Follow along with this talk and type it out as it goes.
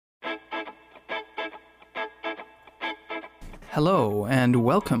Hello, and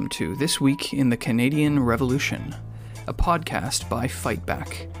welcome to This Week in the Canadian Revolution, a podcast by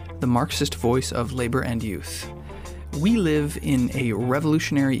Fightback, the Marxist voice of labor and youth. We live in a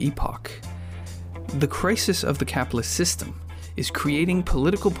revolutionary epoch. The crisis of the capitalist system is creating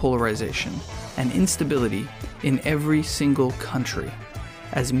political polarization and instability in every single country,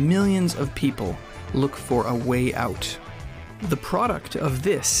 as millions of people look for a way out. The product of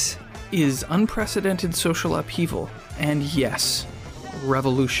this is unprecedented social upheaval and, yes,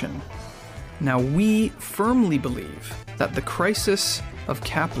 revolution. Now, we firmly believe that the crisis of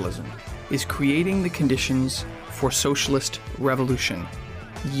capitalism is creating the conditions for socialist revolution.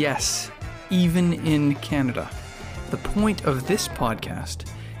 Yes, even in Canada. The point of this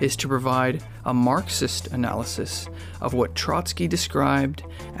podcast is to provide a Marxist analysis of what Trotsky described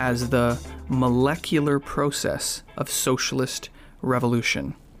as the molecular process of socialist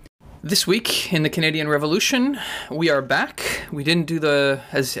revolution. This week in the Canadian Revolution, we are back. We didn't do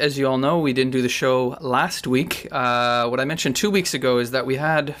as you all know, we didn't do the show last week. What I mentioned 2 weeks ago is that we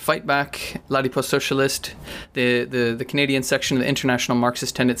had Fightback, La Riposte Socialiste, the Canadian section of the International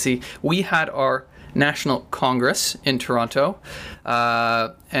Marxist Tendency. We had our National Congress in Toronto.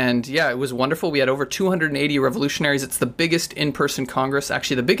 And yeah, it was wonderful. We had over 280 revolutionaries. It's the biggest in-person Congress,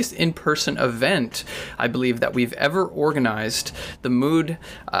 actually the biggest in-person event, I believe, that we've ever organized. The mood,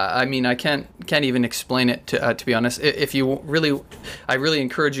 I can't even explain it, to be honest. If you really, I really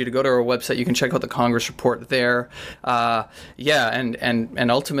encourage you to go to our website. You can check out the Congress report there.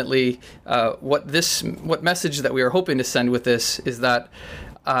 And ultimately, what message that we are hoping to send with this is that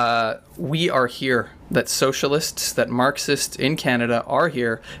we are here, that socialists, that Marxists in Canada are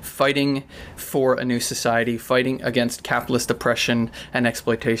here fighting for a new society, fighting against capitalist oppression and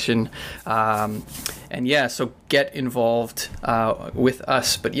exploitation. So get involved with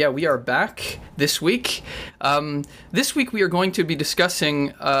us. But yeah, we are back this week. This week we are going to be discussing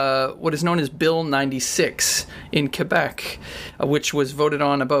what is known as Bill 96 in Quebec, which was voted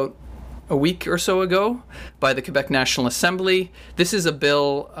on about a week or so ago by the Quebec National Assembly. This is a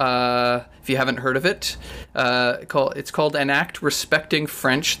bill, if you haven't heard of it, it's called An Act Respecting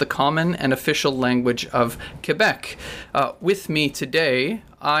French, the Common and Official Language of Quebec. With me today,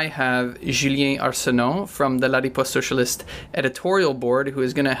 I have Julien Arsenault from the La Riposte Socialiste editorial board, who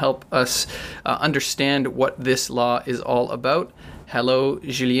is going to help us understand what this law is all about. Hello,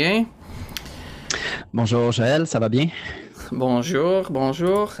 Julien. Bonjour, Joël, ça va bien? Bonjour.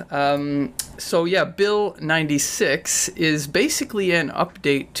 Bill 96 is basically an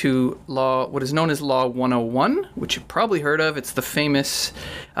update to what is known as Law 101, which you've probably heard of. It's the famous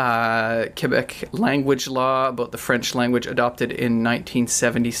Quebec language law about the French language adopted in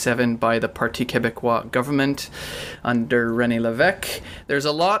 1977 by the Parti Québécois government under René Lévesque. There's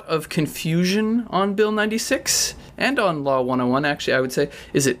a lot of confusion on Bill 96 and on Law 101, actually, I would say.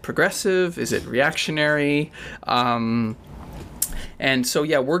 Is it progressive? Is it reactionary?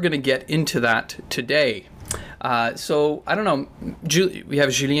 We're going to get into that today. I don't know, we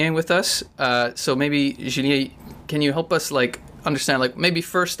have Julien with us. So maybe, Julien, can you help us understand, maybe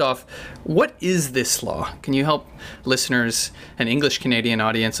first off, what is this law? Can you help listeners and English Canadian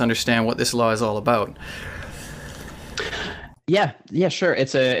audience understand what this law is all about? Yeah, sure.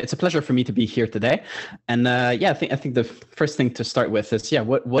 It's a pleasure for me to be here today. And I think the first thing to start with is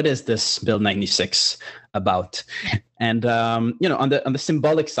what is this Bill 96 about? And on the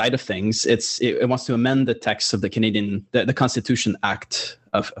symbolic side of things, it wants to amend the text of the Constitution Act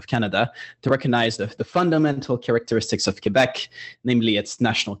of Canada to recognize the fundamental characteristics of Quebec, namely its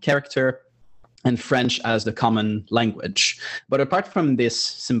national character and French as the common language. But apart from this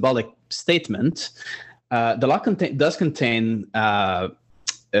symbolic statement, the law does contain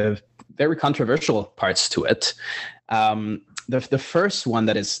very controversial parts to it. The first one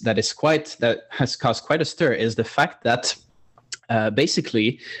that has caused quite a stir is the fact that they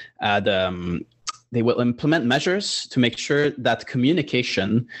will implement measures to make sure that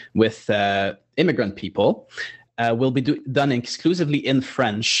communication with immigrant people will be done exclusively in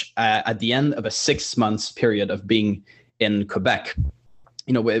French at the end of a 6 months period of being in Quebec.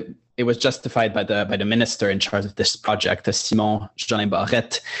 It was justified by the minister in charge of this project, Simon Jolin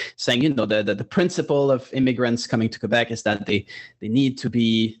Barrette, saying, the principle of immigrants coming to Quebec is that they need to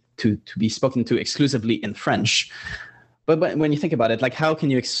be spoken to exclusively in French. But when you think about it, how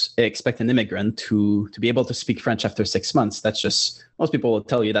can you expect an immigrant to be able to speak French after 6 months? Most people will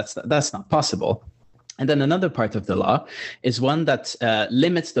tell you that's not possible. And then another part of the law is one that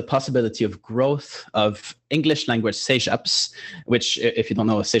limits the possibility of growth of English language cégeps, which, if you don't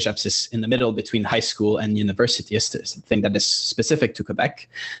know, cégeps is in the middle between high school and university. It's a thing that is specific to Quebec.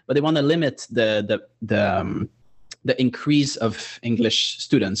 But they want to limit the the increase of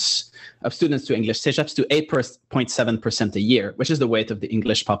students to English CEGEPs to 8.7% a year, which is the weight of the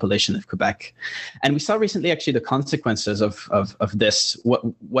English population of Quebec. And we saw recently actually the consequences of this, what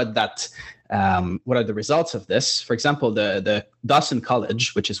are the results of this. For example, the Dawson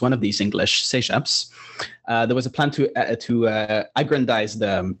College, which is one of these English CEGEPs, there was a plan to aggrandize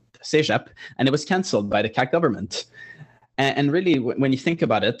the CEGEP, and it was cancelled by the CAQ government. And really, when you think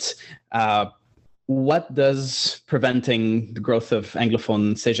about it, what does preventing the growth of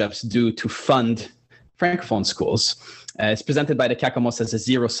Anglophone CEGEPs do to fund Francophone schools? It's presented by the CAQ almost as a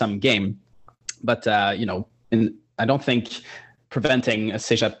zero-sum game. But, I don't think preventing a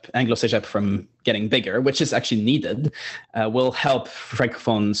CEGEP, Anglo CEGEP from getting bigger, which is actually needed, will help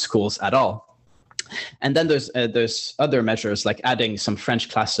Francophone schools at all. And then there's other measures like adding some French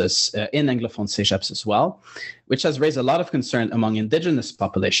classes in Anglophone CEGEPs as well, which has raised a lot of concern among Indigenous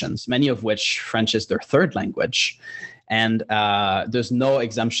populations, many of which French is their third language. And there's no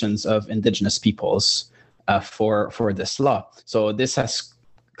exemptions of Indigenous peoples for this law. So this has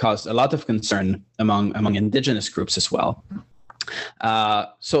caused a lot of concern among Indigenous groups as well.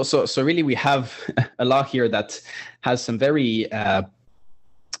 So really we have a law here that has some very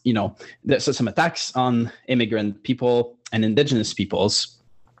there's some attacks on immigrant people and Indigenous peoples,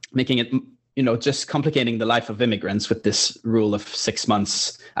 making it, just complicating the life of immigrants with this rule of 6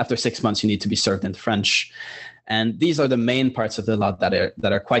 months. After 6 months, you need to be served in French. And these are the main parts of the law that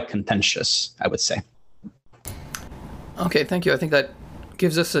are quite contentious, I would say. Okay, thank you. I think that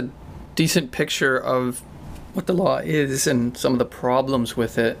gives us a decent picture of what the law is and some of the problems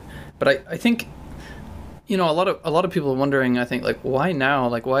with it. But I think, a lot of people are wondering, I think, like, why now?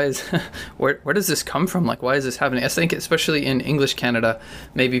 Like, why is where does this come from? Like, why is this happening? I think especially in English Canada,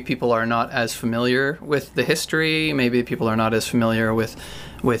 maybe people are not as familiar with the history. Maybe people are not as familiar with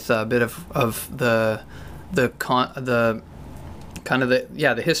a bit of the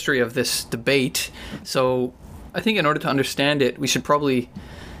history of this debate. So I think in order to understand it, we should probably,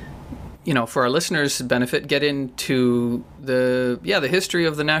 for our listeners' benefit, get into the history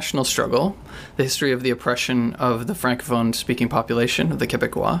of the national struggle, the history of the oppression of the Francophone-speaking population of the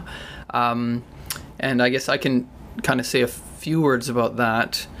Quebecois. And I guess I can kind of say a few words about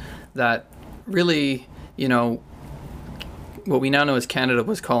that really, what we now know as Canada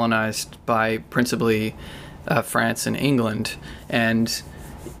was colonized by principally France and England. And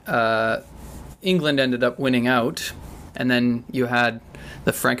England ended up winning out. And then you had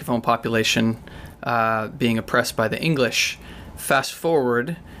the Francophone population being oppressed by the English. Fast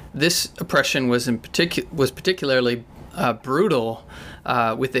forward, this oppression was particularly brutal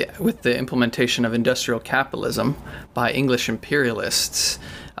with the implementation of industrial capitalism by English imperialists,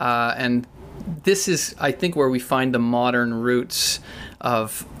 and this is, I think, where we find the modern roots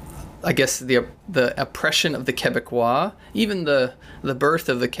of, I guess, the oppression of the Quebecois, even the birth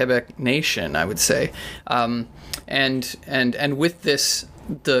of the Quebec nation, I would say, and with this,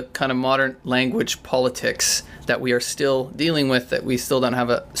 the kind of modern language politics that we are still dealing with, that we still don't have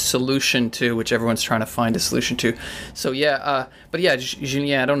a solution to, which everyone's trying to find a solution to. So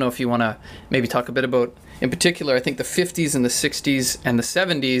Julien, I don't know if you want to maybe talk a bit about, in particular, I think the 50s and the 60s and the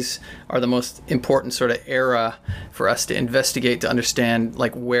 70s are the most important sort of era for us to investigate, to understand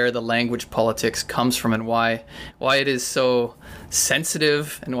like where the language politics comes from and why it is so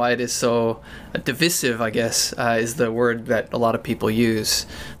sensitive and why it is so divisive, I guess, is the word that a lot of people use.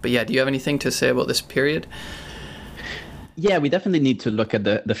 But yeah, do you have anything to say about this period? Yeah, we definitely need to look at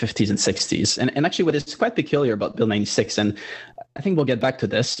the 50s and 60s. And actually what is quite peculiar about Bill 96, and I think we'll get back to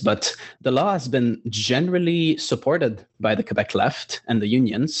this, but the law has been generally supported by the Quebec left and the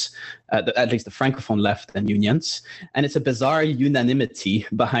unions, at least the Francophone left and unions. And it's a bizarre unanimity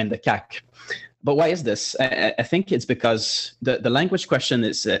behind the CAQ. But why is this? I think it's because the language question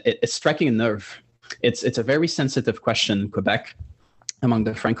is it's striking a nerve. It's a very sensitive question in Quebec among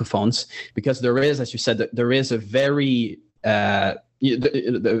the Francophones, because there is, as you said, there is a very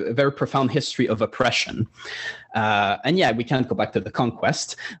profound history of oppression. And yeah, we can't go back to the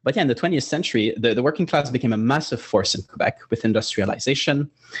conquest. But yeah, in the 20th century, the working class became a massive force in Quebec with industrialization.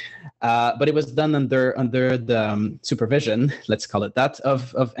 But it was done under the supervision, let's call it that,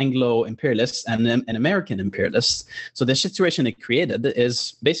 of Anglo imperialists and American imperialists. So the situation it created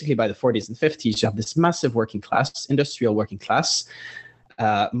is basically by the 40s and 50s, you have this massive working class, industrial working class,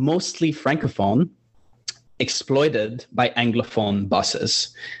 mostly Francophone, exploited by Anglophone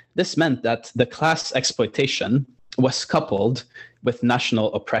bosses. This meant that the class exploitation was coupled with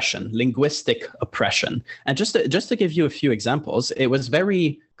national oppression, linguistic oppression. And just to give you a few examples, it was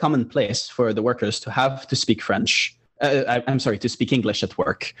very commonplace for the workers to have to speak French I'm sorry, to speak English at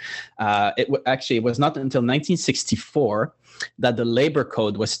work. It was not until 1964 that the labor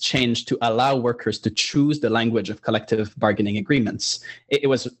code was changed to allow workers to choose the language of collective bargaining agreements. It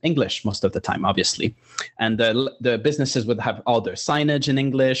was English most of the time, obviously. And the businesses would have all their signage in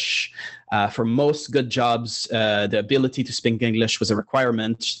English. For most good jobs, the ability to speak English was a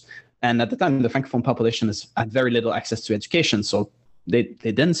requirement. And at the time, the Francophone population had very little access to education, so they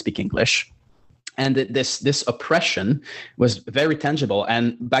didn't speak English. And this oppression was very tangible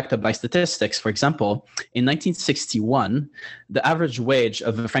and backed up by statistics. For example, in 1961, the average wage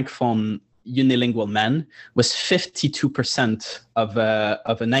of a Francophone unilingual man was 52% of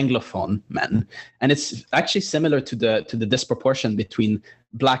an Anglophone man. And it's actually similar to the disproportion between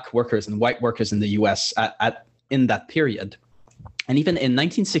Black workers and white workers in the US in that period. And even in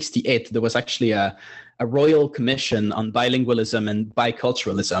 1968, there was actually a Royal Commission on Bilingualism and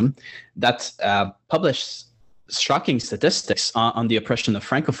Biculturalism that published shocking statistics on the oppression of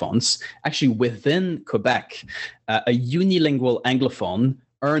Francophones. Actually, within Quebec, a unilingual Anglophone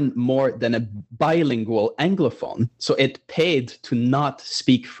earned more than a bilingual Anglophone. So it paid to not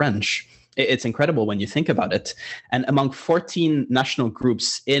speak French. It's incredible when you think about it. And among 14 national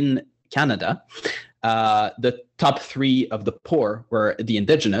groups in Canada, the top 3 of the poor were the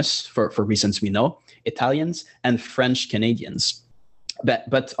Indigenous, for reasons we know, Italians, and French Canadians.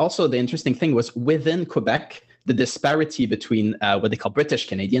 But also the interesting thing was within Quebec, the disparity between what they call British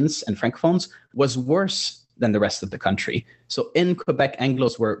Canadians and Francophones was worse than the rest of the country. So in Quebec,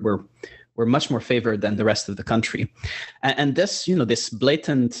 Anglos were much more favored than the rest of the country. And this, this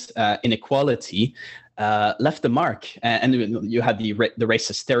blatant inequality left a mark. And you had the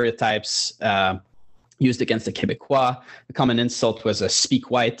racist stereotypes used against the Québécois. The common insult was speak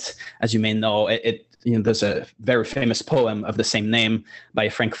white. As you may know, there's a very famous poem of the same name by a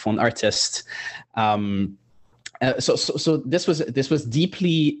Francophone artist. So this was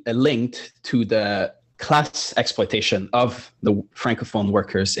deeply linked to the class exploitation of the Francophone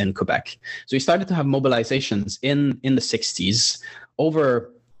workers in Quebec. So we started to have mobilizations in the 60s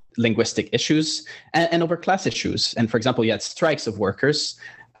over linguistic issues and over class issues. And for example, you had strikes of workers.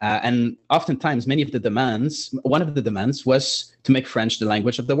 And oftentimes, one of the demands was to make French the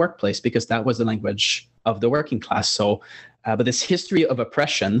language of the workplace, because that was the language of the working class. So, but this history of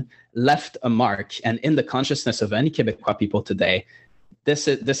oppression left a mark. And in the consciousness of any Quebecois people today, this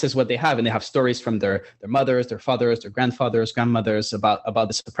is what they have. And they have stories from their mothers, their fathers, their grandfathers, grandmothers about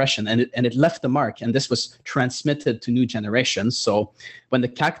this oppression. And it left a mark. And this was transmitted to new generations. So when the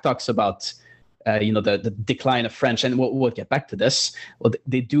CAC talks about the decline of French, and we'll get back to this, well,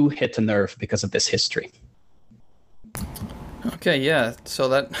 they do hit a nerve because of this history. Okay, yeah. So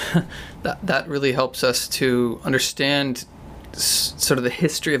that really helps us to understand sort of the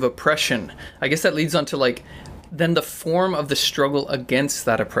history of oppression. I guess that leads on to then the form of the struggle against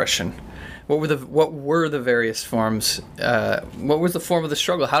that oppression. What were the various forms? What was the form of the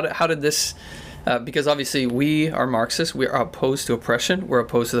struggle? How did this? Because obviously we are Marxists, we are opposed to oppression. We're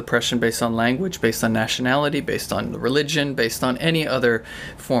opposed to oppression based on language, based on nationality, based on religion, based on any other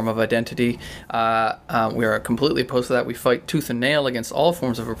form of identity. We are completely opposed to that. We fight tooth and nail against all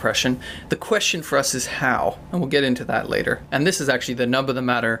forms of oppression. The question for us is how, and we'll get into that later. And this is actually the nub of the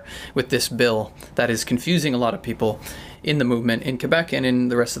matter with this bill that is confusing a lot of people in the movement in Quebec and in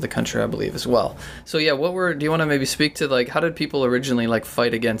the rest of the country, I believe, as well. So yeah, do you want to maybe speak to how did people originally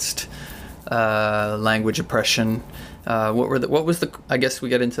fight against language oppression? I guess we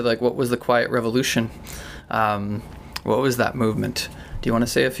get into what was the Quiet Revolution? What was that movement? Do you want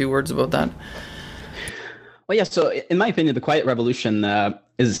to say a few words about that? Well, yeah. So in my opinion, the Quiet Revolution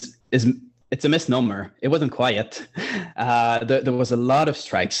it's a misnomer. It wasn't quiet. There was a lot of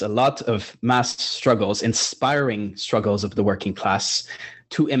strikes, a lot of mass struggles, inspiring struggles of the working class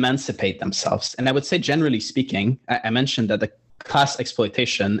to emancipate themselves. And I would say, generally speaking, I mentioned that the class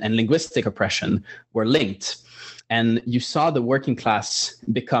exploitation and linguistic oppression were linked. And you saw the working class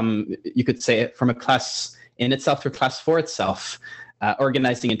become, you could say, from a class in itself to a class for itself,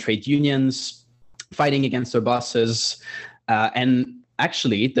 organizing in trade unions, fighting against their bosses. And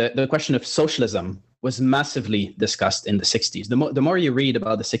actually, the question of socialism was massively discussed in the 60s. The more you read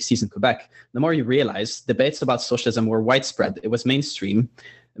about the 60s in Quebec, the more you realize debates about socialism were widespread. It was mainstream.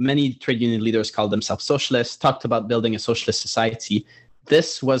 Many trade union leaders called themselves socialists, talked about building a socialist society.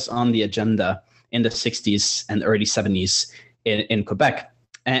 This was on the agenda in the 60s and early 70s in Quebec.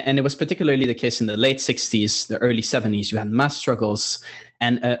 And it was particularly the case in the late 60s, the early 70s. You had mass struggles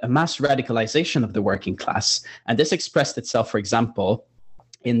and a mass radicalization of the working class. And this expressed itself, for example,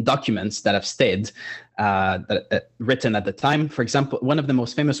 in documents that have stayed written at the time. For example, one of the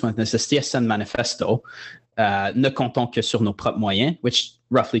most famous ones is the TSN Manifesto, Ne comptons que sur nos propres moyens, which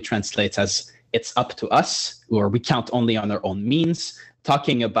roughly translates as "it's up to us," or "we count only on our own means,"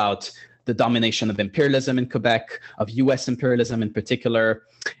 talking about the domination of imperialism in Quebec, of US imperialism in particular.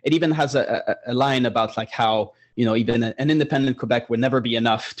 It even has a line about like how, even an independent Quebec would never be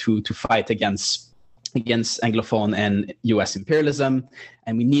enough to fight against Anglophone and US imperialism.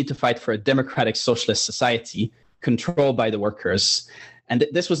 And we need to fight for a democratic socialist society controlled by the workers. And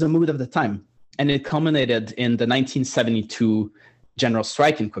this was the mood of the time. And it culminated in the 1972 general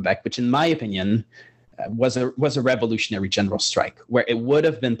strike in Quebec, which in my opinion was a revolutionary general strike, where it would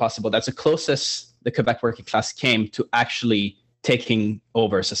have been possible. That's the closest the Quebec working class came to actually taking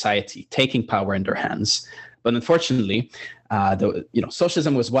over society, taking power in their hands. But unfortunately,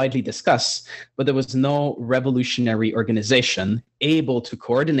 socialism was widely discussed, but there was no revolutionary organization able to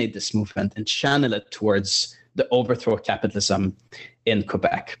coordinate this movement and channel it towards the overthrow of capitalism in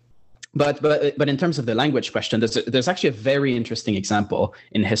Quebec. But in terms of the language question, there's actually a very interesting example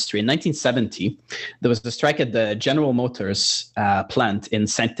in history. In 1970, there was a strike at the General Motors plant in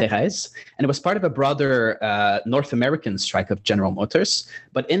Sainte-Thérèse, and it was part of a broader North American strike of General Motors.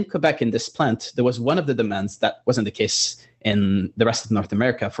 But in Quebec, in this plant, there was one of the demands that wasn't the case in the rest of North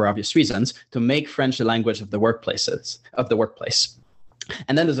America for obvious reasons, to make French the language of the workplace.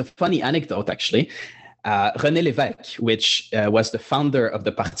 And then there's a funny anecdote, actually. René Lévesque, which was the founder of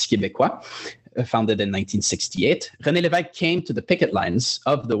the Parti Québécois, founded in 1968. René Lévesque came to the picket lines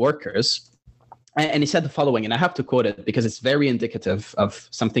of the workers, and he said the following, and I have to quote it because it's very indicative of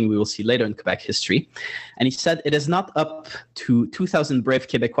something we will see later in Quebec history. And he said, "It is not up to 2,000 brave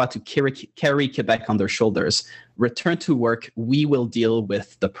Québécois to carry Quebec on their shoulders. Return to work, we will deal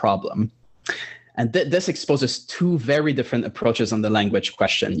with the problem." And this exposes two very different approaches on the language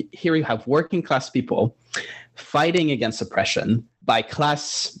question. Here you have working class people fighting against oppression by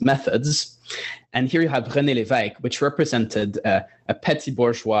class methods. And here you have René Lévesque, which represented a petty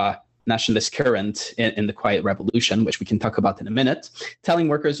bourgeois nationalist current in the Quiet Revolution, which we can talk about in a minute, telling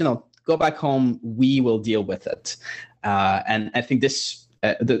workers, go back home, we will deal with it. And I think this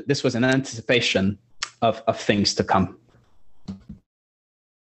was an anticipation of things to come.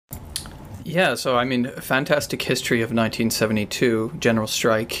 Yeah, so I mean, fantastic history of 1972 general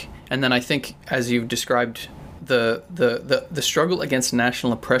strike, and then I think, as you've described, the struggle against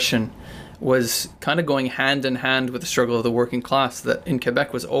national oppression was kind of going hand in hand with the struggle of the working class that in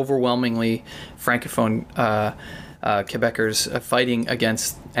Quebec was overwhelmingly francophone Quebecers fighting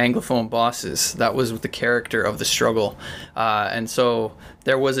against Anglophone bosses. That was the character of the struggle, and so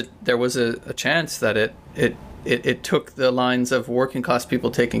there was a chance that it took the lines of working class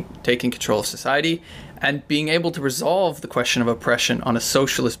people taking control of society and being able to resolve the question of oppression on a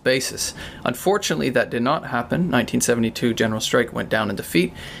socialist basis. Unfortunately, that did not happen. 1972 general strike went down in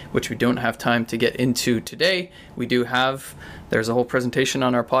defeat, which we don't have time to get into today. There's a whole presentation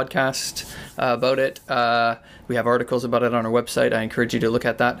on our podcast about it. We have articles about it on our website. I encourage you to look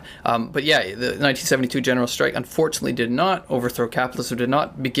at that. But yeah, the 1972 general strike unfortunately did not overthrow capitalism, did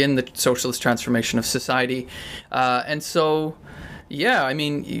not begin the socialist transformation of society. And so, yeah, I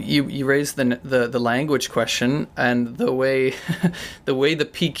mean, you raised the language question, and the way the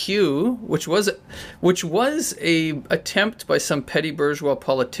PQ, which was a attempt by some petty bourgeois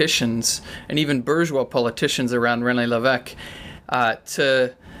politicians and even bourgeois politicians around René Lévesque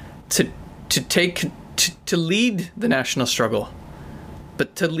to lead the national struggle,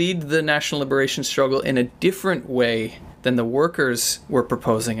 but to lead the national liberation struggle in a different way than the workers were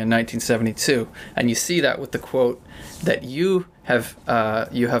proposing in 1972. And you see that with the quote that you have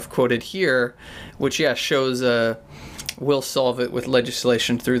quoted here, which shows we'll solve it with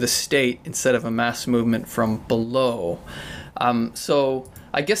legislation through the state instead of a mass movement from below. So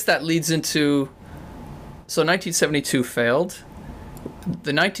I guess that leads into, so 1972 failed.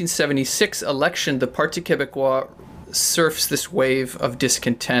 The 1976 election, the Parti Québécois surfs this wave of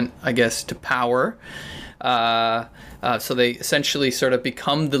discontent, I guess, to power. So they essentially sort of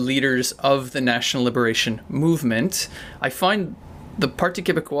become the leaders of the national liberation movement. I find the Parti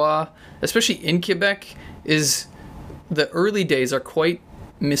Québécois, especially in Quebec, the early days are quite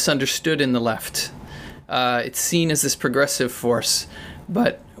misunderstood in the left. It's seen as this progressive force,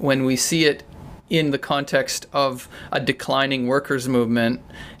 but when we see it in the context of a declining workers' movement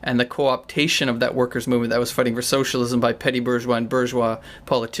and the co-optation of that workers' movement that was fighting for socialism by petty bourgeois and bourgeois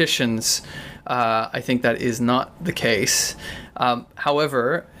politicians, I think that is not the case.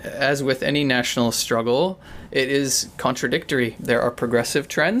 However, as with any national struggle, it is contradictory. There are progressive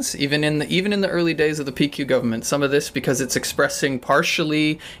trends, even in the early days of the PQ government. Some of this because it's expressing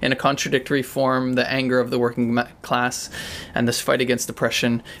partially in a contradictory form the anger of the working class and this fight against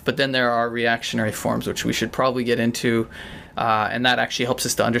oppression. But then there are reactionary forms, which we should probably get into. And that actually helps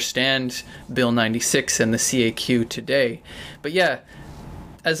us to understand Bill 96 and the CAQ today. But yeah,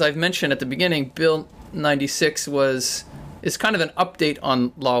 as I've mentioned at the beginning, Bill 96 is kind of an update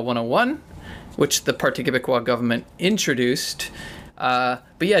on Law 101, which the Parti Québécois government introduced. But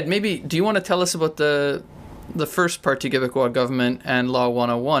yeah, maybe do you want to tell us about the first Parti Québécois government and Law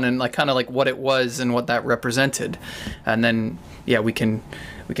 101 and like kind of like what it was and what that represented, and then yeah, we can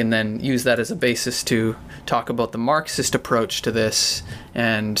then use that as a basis to talk about the Marxist approach to this,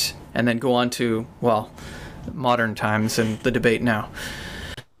 and then go on to, well, modern times and the debate now.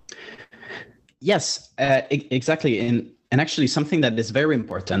 Yes, exactly. And actually something that is very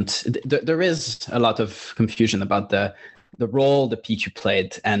important, there is a lot of confusion about the role the PQ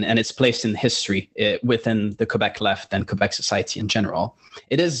played and its place in history within the Quebec left and Quebec society in general.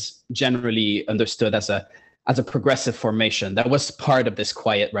 It is generally understood as a progressive formation that was part of this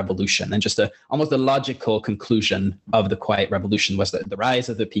quiet revolution, and just almost a logical conclusion of the quiet revolution was the rise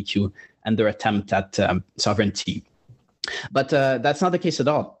of the PQ and their attempt at sovereignty. But that's not the case at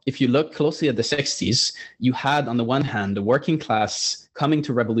all. If you look closely at the 60s, you had on the one hand the working class coming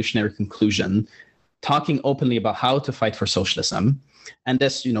to revolutionary conclusion, talking openly about how to fight for socialism. And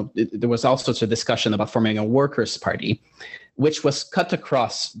this, there was all sorts of discussion about forming a workers' party, which was cut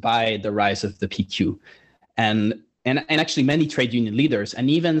across by the rise of the PQ. And actually many trade union leaders and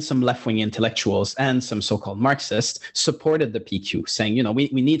even some left-wing intellectuals and some so-called Marxists supported the PQ, saying, we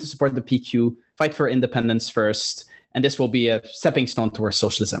need to support the PQ, fight for independence first, and this will be a stepping stone towards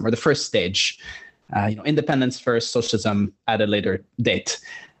socialism, or the first stage, independence first, socialism at a later date.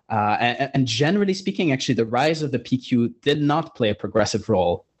 And generally speaking, actually, the rise of the PQ did not play a progressive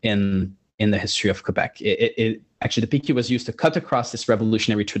role in the history of Quebec. Actually, the PQ was used to cut across this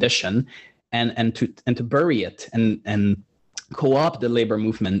revolutionary tradition and to bury it and co-opt the labor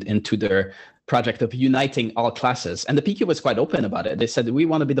movement into their project of uniting all classes. And the PQ was quite open about it. They said, we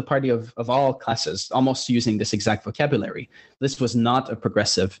want to be the party of all classes, almost using this exact vocabulary. This was not a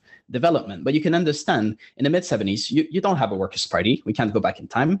progressive development. But you can understand, in the mid-70s, you don't have a workers' party. We can't go back in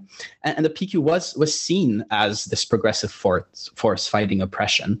time. And the PQ was seen as this progressive force fighting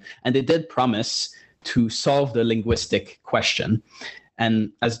oppression. And they did promise to solve the linguistic question.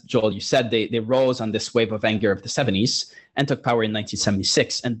 And as Joel, you said, they rose on this wave of anger of the 70s and took power in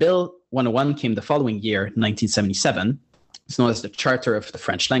 1976. And Bill 101 came the following year, 1977. It's known as the Charter of the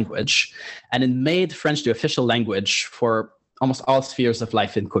French Language. And it made French the official language for almost all spheres of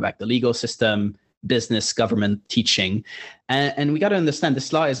life in Quebec, the legal system, business, government, teaching. And we got to understand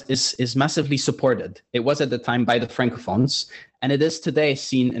this law is massively supported. It was at the time by the Francophones, and it is today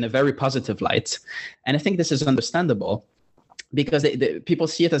seen in a very positive light. And I think this is understandable because people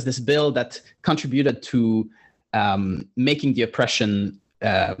see it as this bill that contributed to making the oppression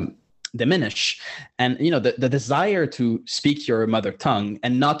diminish. And the desire to speak your mother tongue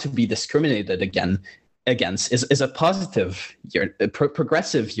and not to be discriminated against is a positive,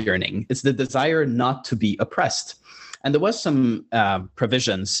 progressive yearning. It's the desire not to be oppressed. And there was some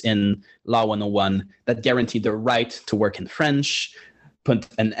provisions in Law 101 that guaranteed the right to work in French, put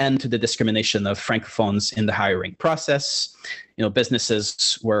an end to the discrimination of Francophones in the hiring process.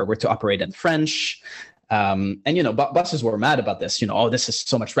 Businesses were to operate in French. And bosses were mad about this. This is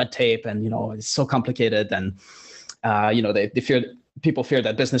so much red tape, and it's so complicated, and people feared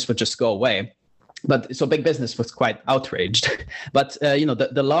that business would just go away. But so big business was quite outraged. But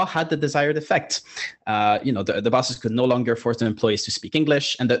the law had the desired effect. The bosses could no longer force their employees to speak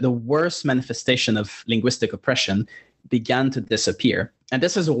English, and the worst manifestation of linguistic oppression began to disappear. And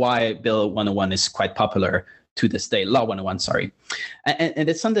this is why Bill 101 is quite popular to this day, Law 101, sorry. And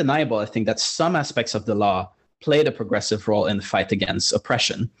it's undeniable, I think, that some aspects of the law played a progressive role in the fight against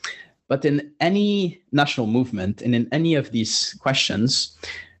oppression. But in any national movement and in any of these questions,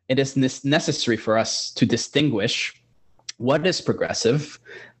 it is necessary for us to distinguish what is progressive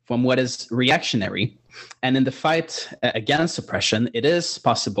from what is reactionary. And in the fight against oppression, it is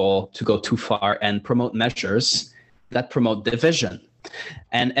possible to go too far and promote measures that promote division.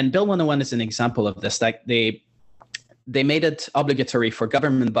 And Bill 101 is an example of this. Like they made it obligatory for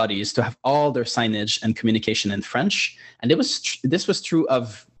government bodies to have all their signage and communication in French. And this was true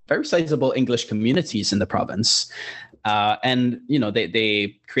of very sizable English communities in the province.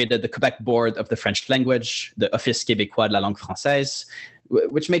 They created the Quebec Board of the French Language, the Office Québécois de la Langue Française,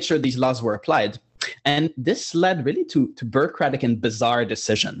 which made sure these laws were applied. And this led really to bureaucratic and bizarre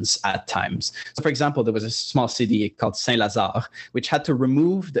decisions at times. So, for example, there was a small city called Saint-Lazare, which had to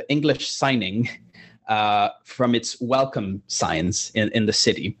remove the English signing from its welcome signs in the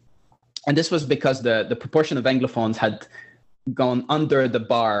city. And this was because the proportion of Anglophones had gone under the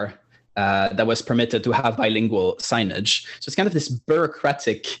bar that was permitted to have bilingual signage. So it's kind of this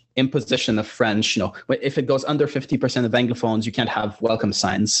bureaucratic imposition of French. If it goes under 50% of Anglophones, you can't have welcome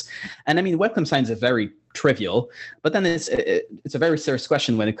signs. And I mean, welcome signs are very trivial, but then it's a very serious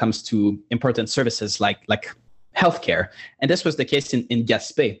question when it comes to important services like healthcare. And this was the case in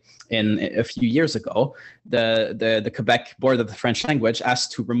Gaspé. In a few years ago, the Quebec Board of the French Language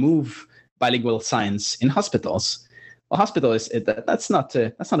asked to remove bilingual signs in hospitals. Well, hospital that's not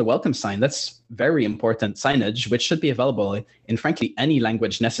a welcome sign. That's very important signage, which should be available in, frankly, any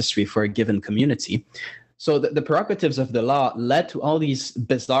language necessary for a given community. So the prerogatives of the law led to all these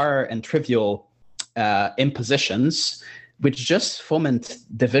bizarre and trivial impositions, which just foment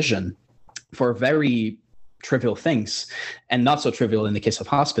division for very trivial things, and not so trivial in the case of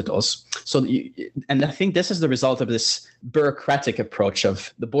hospitals. And I think this is the result of this bureaucratic approach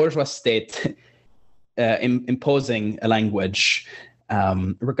of the bourgeois state imposing a language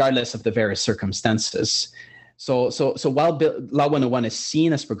regardless of the various circumstances. So while Law 101 is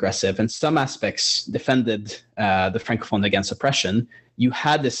seen as progressive, in some aspects defended the Francophone against oppression, you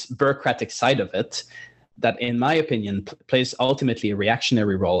had this bureaucratic side of it that, in my opinion, plays ultimately a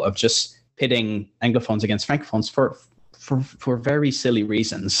reactionary role of just pitting Anglophones against Francophones for very silly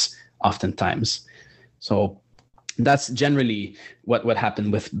reasons, oftentimes. So that's generally what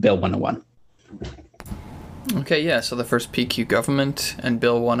happened with Bill 101. Okay, yeah, so the first PQ government and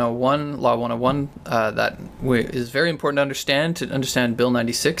Bill 101, Law 101, that is very important to understand Bill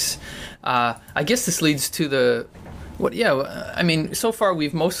 96. I guess this leads to so far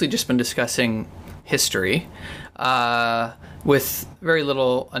we've mostly just been discussing history with very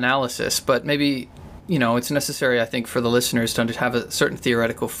little analysis, but maybe, it's necessary, I think, for the listeners to have a certain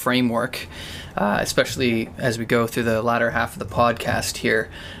theoretical framework, especially as we go through the latter half of the podcast here.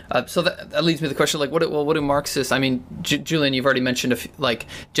 So that leads me to the question, what do Marxists, Julian, you've already mentioned,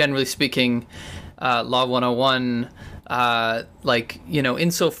 generally speaking, Law 101,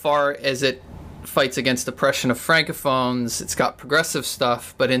 insofar as it fights against oppression of Francophones, it's got progressive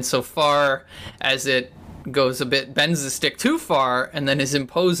stuff, but insofar as it bends the stick too far and then is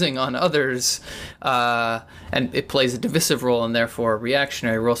imposing on others, and it plays a divisive role and therefore a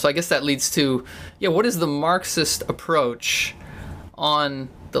reactionary role. So I guess that leads to, what is the Marxist approach on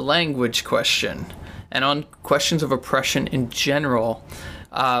the language question and on questions of oppression in general?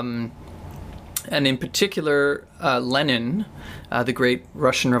 And in particular, Lenin, the great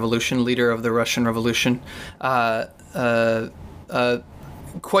Russian Revolution, leader of the Russian Revolution,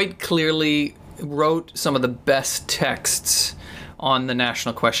 quite clearly wrote some of the best texts on the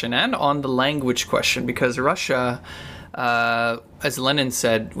national question and on the language question, because Russia, as Lenin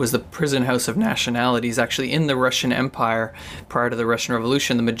said, was the prison house of nationalities. Actually, in the Russian Empire prior to the Russian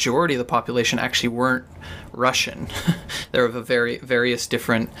Revolution, the majority of the population actually weren't Russian. There were various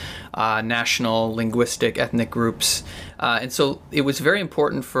different national, linguistic, ethnic groups. And so it was very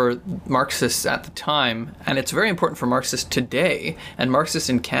important for Marxists at the time, and it's very important for Marxists today, and Marxists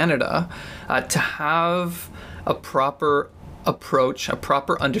in Canada, to have a proper approach, a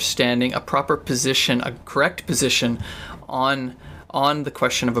proper understanding, a proper position, a correct position on the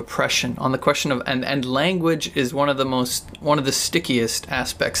question of oppression, on the question of and language is one of the stickiest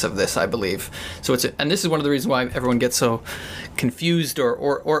aspects of this, I believe. So and this is one of the reasons why everyone gets so confused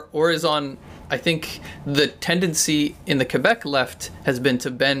or is on. I think the tendency in the Quebec left has been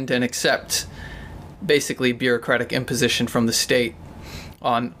to bend and accept basically bureaucratic imposition from the state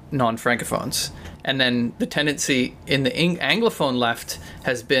on non-Francophones. And then the tendency in the Anglophone left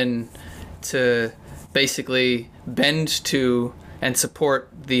has been to basically bend to and support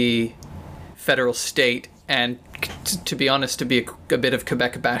the federal state and, to be honest, to be a bit of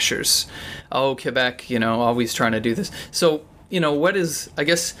Quebec bashers. Oh, Quebec, always trying to do this. So, what is, I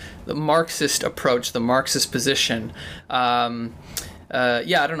guess, the Marxist approach, the Marxist position? I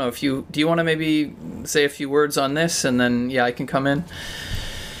don't know do you want to maybe say a few words on this, and then, I can come in?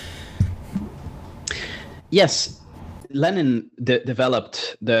 Yes, Lenin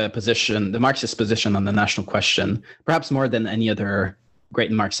developed the Marxist position on the national question, perhaps more than any other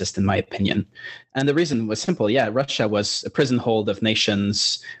great Marxist, in my opinion. And the reason was simple. Russia was a prison hold of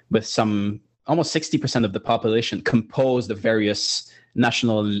nations with almost 60% of the population composed of various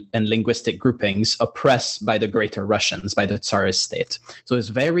national and linguistic groupings oppressed by the Greater Russians, by the Tsarist state. So it's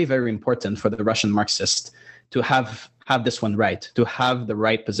very, very important for the Russian Marxists to have this one right, to have the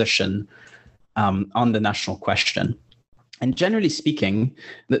right position on the national question. And generally speaking,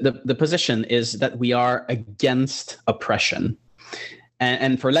 the position is that we are against oppression.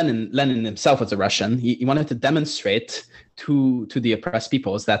 And for Lenin himself was a Russian. He wanted to demonstrate to the oppressed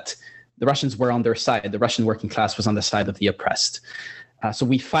peoples that the Russians were on their side. The Russian working class was on the side of the oppressed. So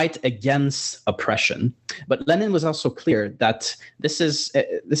we fight against oppression. But Lenin was also clear that this is,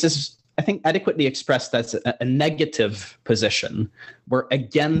 I think, adequately expressed as a negative position. We're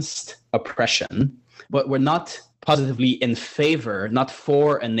against oppression, but we're not positively in favor, not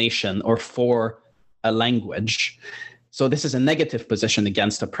for a nation or for a language. So this is a negative position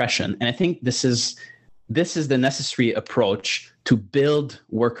against oppression. And I think this is the necessary approach to build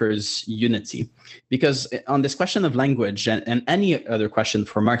workers' unity. Because on this question of language and any other question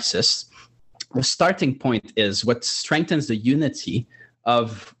for Marxists, the starting point is what strengthens the unity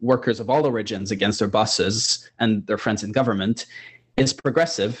of workers of all origins against their bosses and their friends in government is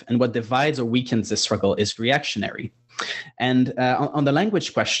progressive, and what divides or weakens this struggle is reactionary. And on the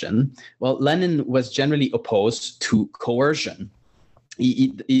language question, well, Lenin was generally opposed to coercion.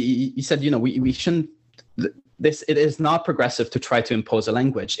 He said, we shouldn't. It is not progressive to try to impose a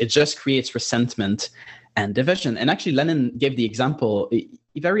language. It just creates resentment and division. And actually, Lenin gave the example. He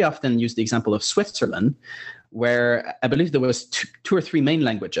very often used the example of Switzerland, where I believe there was two or three main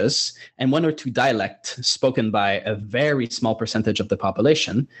languages and one or two dialects spoken by a very small percentage of the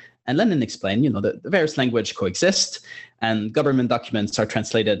population. And Lenin explained, the various languages coexist, and government documents are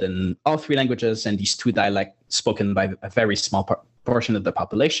translated in all three languages and these two dialects spoken by a very small portion of the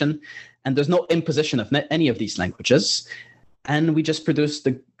population. And there's no imposition of any of these languages. And we just produce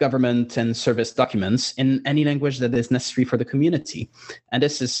the government and service documents in any language that is necessary for the community. And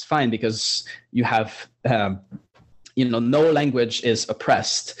this is fine because you have, no language is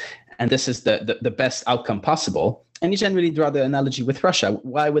oppressed. And this is the best outcome possible. And you generally draw the analogy with Russia.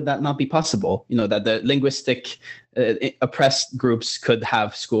 Why would that not be possible? That the linguistic oppressed groups could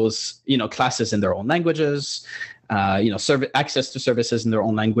have schools, classes in their own languages, access to services in their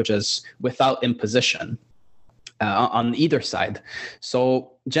own languages without imposition. On either side.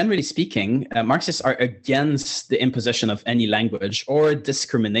 So generally speaking, Marxists are against the imposition of any language or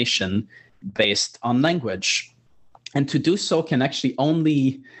discrimination based on language. And to do so can actually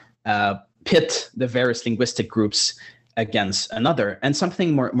only pit the various linguistic groups against another. And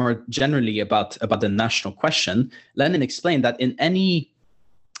something more generally about the national question, Lenin explained that in any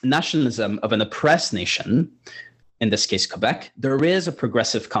nationalism of an oppressed nation, in this case Quebec, there is a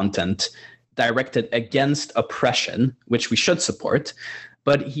progressive content directed against oppression, which we should support.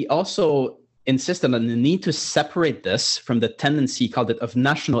 But he also insisted on the need to separate this from the tendency, he called it, of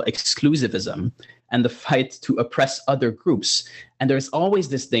national exclusivism and the fight to oppress other groups. And there's always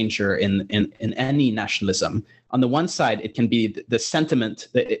this danger in any nationalism. On the one side, it can be the sentiment,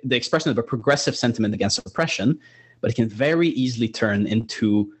 the expression of a progressive sentiment against oppression, but it can very easily turn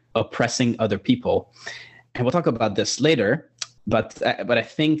into oppressing other people. And we'll talk about this later. But I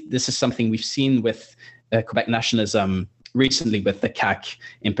think this is something we've seen with Quebec nationalism recently, with the CAQ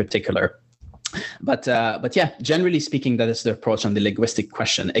in particular. But yeah, generally speaking, that is the approach on the linguistic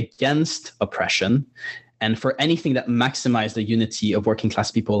question against oppression, and for anything that maximizes the unity of working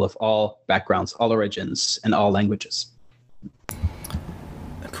class people of all backgrounds, all origins, and all languages.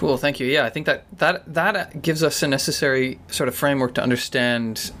 Cool, thank you. Yeah, I think that gives us a necessary sort of framework to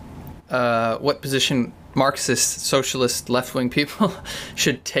understand what position Marxist, socialist, left-wing people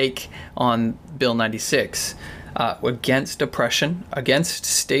should take on Bill 96 against oppression, against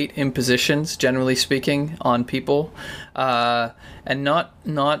state impositions, generally speaking, on people, and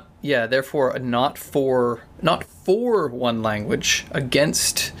therefore not for one language,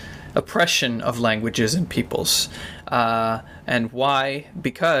 against oppression of languages and peoples. And why?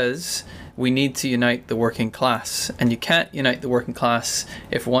 Because we need to unite the working class, and you can't unite the working class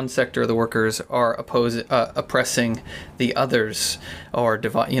if one sector of the workers are oppressing the others, or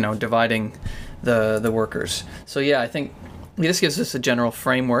dividing the workers. So yeah, I think this gives us a general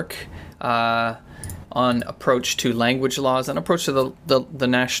framework on approach to language laws and approach to the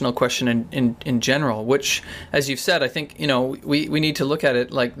national question in general, which, as you've said, I think we need to look at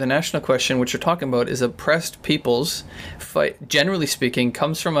it like the national question, which you're talking about, is oppressed people's fight. Generally speaking,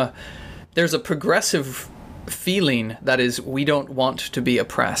 comes from there's a progressive feeling that is, we don't want to be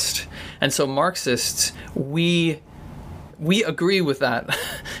oppressed. And so Marxists, we agree with that.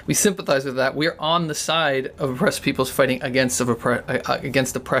 We sympathize with that. We're on the side of oppressed people's fighting against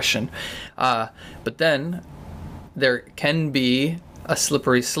oppression. But then there can be a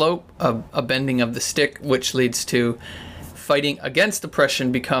slippery slope, a bending of the stick, which leads to fighting against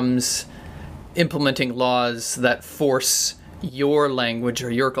oppression becomes implementing laws that force your language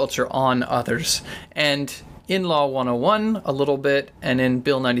or your culture on others. And in Law 101 a little bit, and in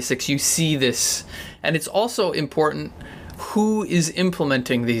Bill 96, you see this. And it's also important who is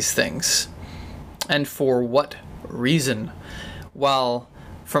implementing these things and for what reason. While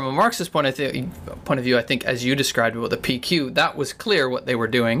from a Marxist point of view, I think as you described it with the PQ, that was clear what they were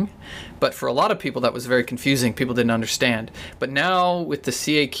doing. But for a lot of people, that was very confusing. People didn't understand. But now with the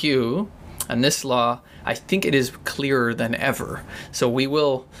CAQ and this law, I think it is clearer than ever. So we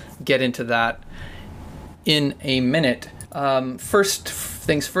will get into that in a minute. First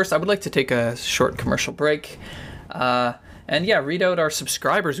things first, I would like to take a short commercial break. And read out our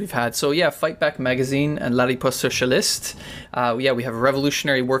subscribers we've had. So Fight Back Magazine and La Riposte Socialiste. We have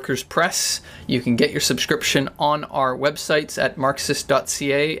Revolutionary Workers Press. You can get your subscription on our websites at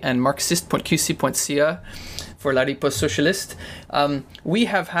marxist.ca and marxist.qc.ca for La Riposte Socialiste. We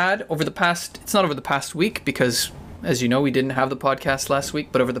have had it's not over the past week because, as you know, we didn't have the podcast last week,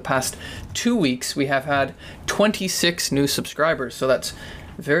 but over the past 2 weeks, we have had 26 new subscribers. So that's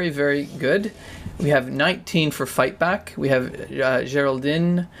very, very good. We have 19 for Fight Back. We have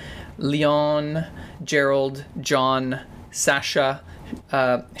Geraldine, Leon, Gerald, John, Sasha,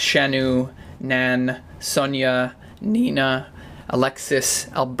 Shanu, Nan, Sonia, Nina, Alexis,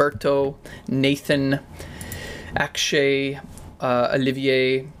 Alberto, Nathan, Akshay,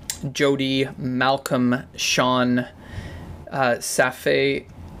 Olivier, Jody, Malcolm, Sean, Safe,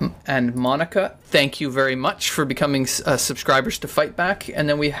 and Monica. Thank you very much for becoming subscribers to Fight Back. And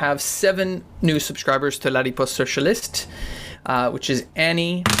then we have 7 new subscribers to La Riposte Socialiste, which is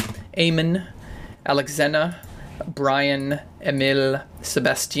Annie, Eamon, Alexena, Brian, Emile,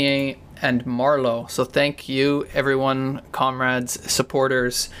 Sebastien, and Marlo. So thank you, everyone, comrades,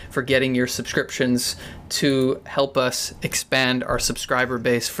 supporters, for getting your subscriptions to help us expand our subscriber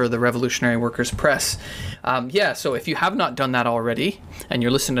base for the Revolutionary Workers Press. So if you have not done that already and you're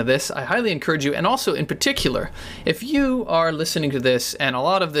listening to this, I highly encourage you. And also in particular, if you are listening to this and a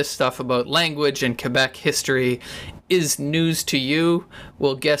lot of this stuff about language and Quebec history is news to you,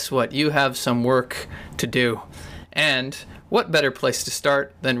 well, guess what? You have some work to do. And what better place to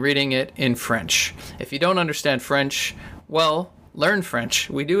start than reading it in French? If you don't understand French, well, learn French.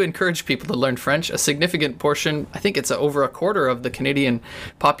 We do encourage people to learn French. A significant portion, I think it's over a quarter of the Canadian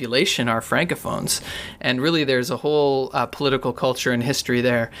population are francophones. And really there's a whole political culture and history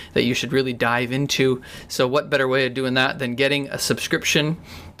there that you should really dive into. So what better way of doing that than getting a subscription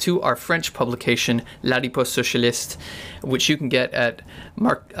to our French publication, La Riposte Socialiste, which you can get at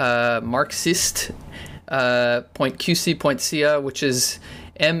Marxist.qc.ca, which is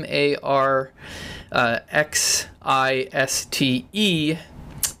MARXISTE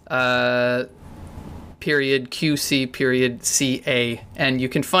period QC period CA, and you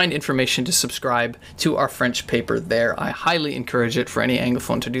can find information to subscribe to our French paper there. I highly encourage it for any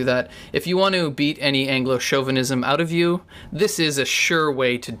Anglophone to do that. If you want to beat any Anglo-chauvinism out of you, this is a sure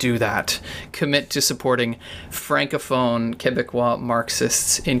way to do that. Commit to supporting Francophone Quebecois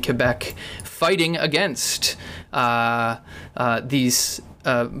Marxists in Quebec fighting against these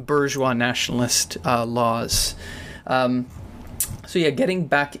bourgeois nationalist laws. Getting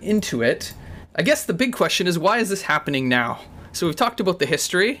back into it, I guess the big question is, why is this happening now? So we've talked about the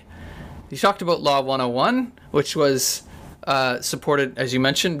history. You talked about Law 101, which was supported, as you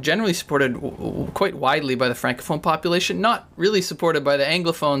mentioned, generally supported quite widely by the Francophone population, not really supported by the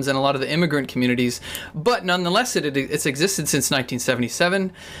Anglophones and a lot of the immigrant communities, but nonetheless it's existed since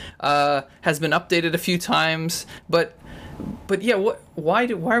 1977, has been updated a few times, but why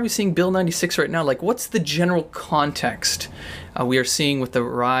are we seeing Bill 96 right now? Like, what's the general context we are seeing with the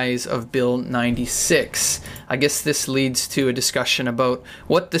rise of Bill 96? I guess this leads to a discussion about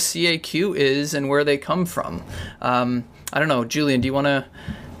what the CAQ is and where they come from. I don't know, Julian, do you want to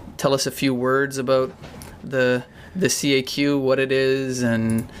tell us a few words about the CAQ, what it is,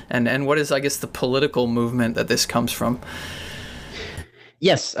 and what is, I guess, the political movement that this comes from?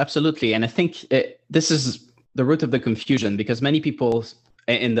 Yes, absolutely. And I think this is the root of the confusion, because many people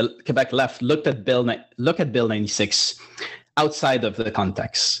in the Quebec left look at Bill 96 outside of the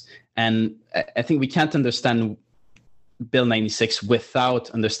context. And I think we can't understand Bill 96 without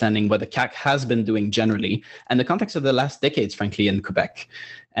understanding what the CAQ has been doing generally, and the context of the last decades, frankly, in Quebec,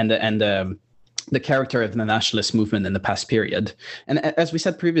 and the character of the nationalist movement in the past period. And as we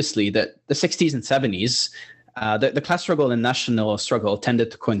said previously, that the 60s and 70s, the class struggle and national struggle tended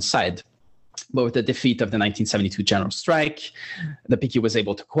to coincide. But with the defeat of the 1972 general strike, the PQ was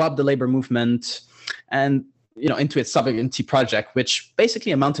able to co-opt the labor movement and, into its sovereignty project, which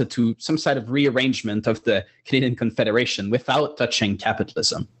basically amounted to some sort of rearrangement of the Canadian Confederation without touching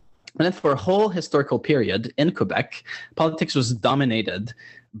capitalism. And then for a whole historical period in Quebec, politics was dominated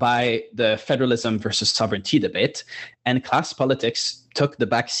by the federalism versus sovereignty debate, and class politics took the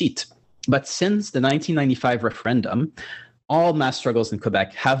back seat. But since the 1995 referendum, all mass struggles in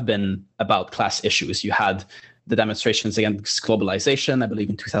Quebec have been about class issues. You had the demonstrations against globalization, I believe,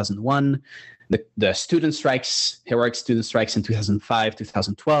 in 2001, the student strikes, heroic student strikes in 2005,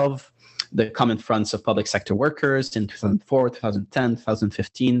 2012, the Common Fronts of Public Sector Workers in 2004, 2010,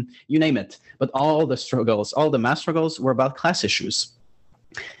 2015, you name it. But all the struggles, all the mass struggles were about class issues.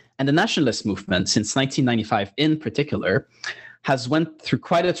 And the nationalist movement, since 1995 in particular, has went through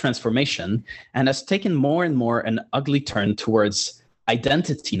quite a transformation and has taken more and more an ugly turn towards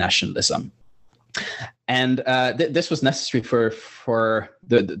identity nationalism. And this was necessary for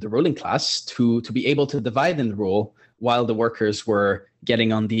the ruling class to be able to divide and rule while the workers were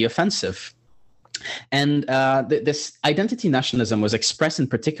getting on the offensive. And this identity nationalism was expressed in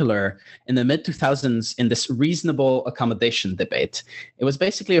particular in the mid-2000s in this reasonable accommodation debate. It was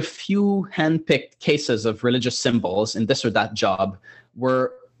basically a few hand-picked cases of religious symbols in this or that job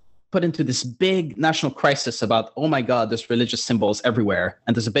were put into this big national crisis about, oh my God, there's religious symbols everywhere,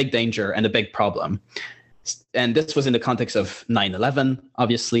 and there's a big danger and a big problem. And this was in the context of 9/11,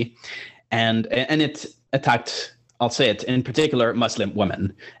 obviously, and it attacked, I'll say it, in particular, Muslim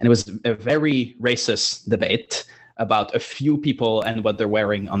women. And it was a very racist debate about a few people and what they're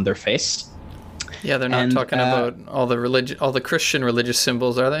wearing on their face. Yeah, they're not talking about all the Christian religious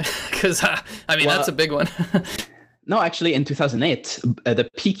symbols, are they? Because that's a big one. No, actually, in 2008, the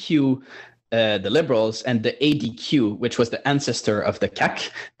PQ, the Liberals, and the ADQ, which was the ancestor of the CAQ,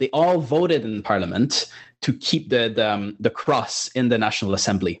 they all voted in Parliament to keep the cross in the National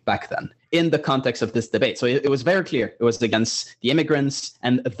Assembly back then, in the context of this debate. So it was very clear. It was against the immigrants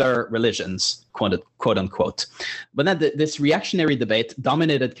and their religions, quote unquote. But then this reactionary debate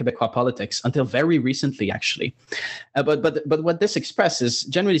dominated Quebecois politics until very recently, actually. But what this expresses,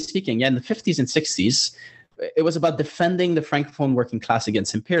 generally speaking, in the 50s and 60s, it was about defending the Francophone working class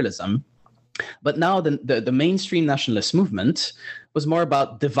against imperialism. But now the mainstream nationalist movement was more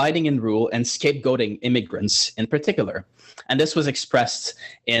about dividing and rule and scapegoating immigrants in particular. And this was expressed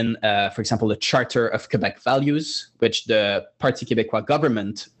in, for example, the Charter of Quebec Values, which the Parti Québécois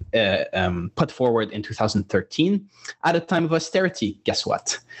government put forward in 2013 at a time of austerity, guess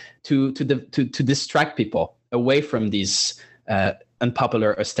what? To distract people away from these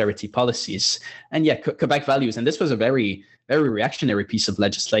unpopular austerity policies. And Quebec Values, and this was a very, very reactionary piece of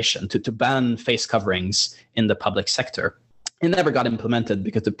legislation to ban face coverings in the public sector. It never got implemented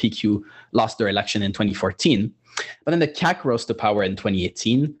because the PQ lost their election in 2014. But then the CAQ rose to power in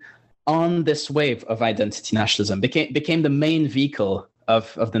 2018 on this wave of identity nationalism, became the main vehicle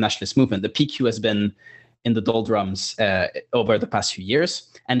of the nationalist movement. The PQ has been in the doldrums over the past few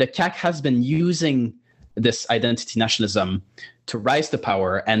years, and the CAQ has been using this identity nationalism to rise to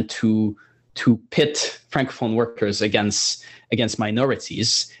power and to pit Francophone workers against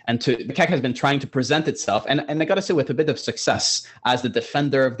minorities. And the CAQ has been trying to present itself, and I got to say with a bit of success, as the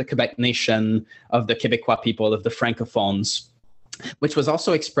defender of the Quebec nation, of the Quebecois people, of the Francophones, which was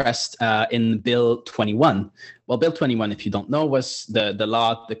also expressed in Bill 21. Well, Bill 21, if you don't know, was the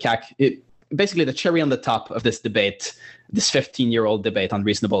law, the CAQ, basically the cherry on the top of this debate, this 15-year-old debate on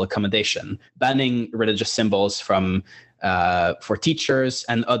reasonable accommodation, banning religious symbols for teachers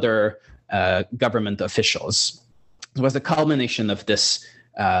and other government officials. It was the culmination of this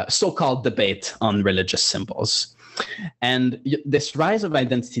so-called debate on religious symbols. And this rise of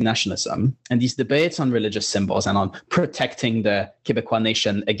identity nationalism and these debates on religious symbols and on protecting the Quebecois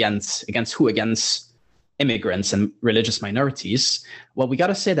nation against immigrants and religious minorities, well, we got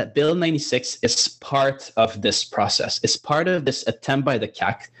to say that Bill 96 is part of this process. It's part of this attempt by the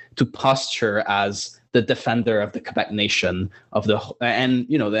CAQ to posture as the defender of the Quebec nation,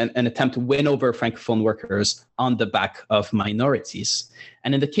 an attempt to win over Francophone workers on the back of minorities.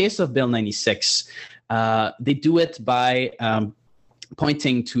 And in the case of Bill 96, they do it by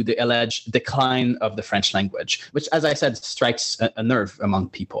pointing to the alleged decline of the French language, which, as I said, strikes a nerve among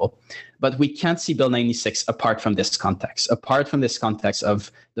people. But we can't see Bill 96 apart from this context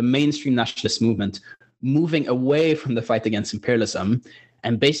of the mainstream nationalist movement moving away from the fight against imperialism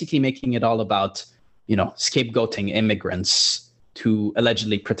and basically making it all about, scapegoating immigrants to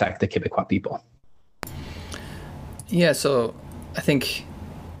allegedly protect the Quebecois people. Yeah, so I think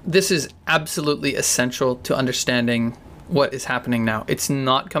this is absolutely essential to understanding what is happening now. It's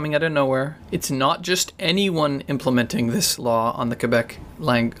not coming out of nowhere. It's not just anyone implementing this law on the Quebec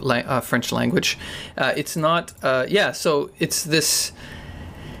French language. It's not, so it's this,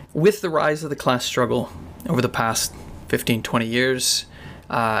 with the rise of the class struggle over the past 15, 20 years,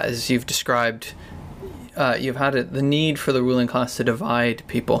 as you've described, you've had the need for the ruling class to divide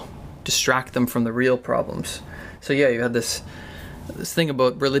people, distract them from the real problems. So yeah, you had this thing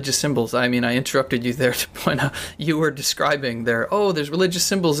about religious symbols. I mean, I interrupted you there to point out you were describing there's religious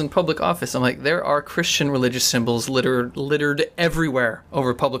symbols in public office. I'm like, there are Christian religious symbols littered everywhere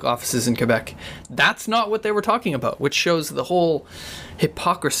over public offices in Quebec. That's not what they were talking about, which shows the whole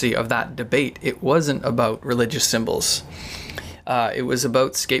hypocrisy of that debate. It wasn't about religious symbols. It was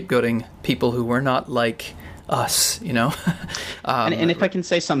about scapegoating people who were not like us, and if I can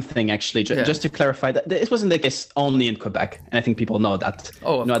say something, actually, just to clarify, that it wasn't the case only in Quebec, and I think people know that.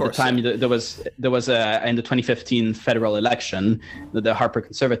 Oh, of course, at the time, there was in the 2015 federal election, the Harper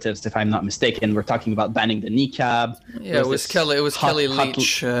Conservatives, if I'm not mistaken, were talking about banning the niqab. Yeah, it was Kelly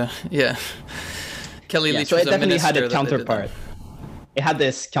Leitch. Kelly Leitch. So was it definitely had a minister counterpart. It had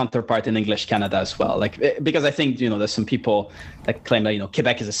this counterpart in English Canada as well, because I think there's some people that claim that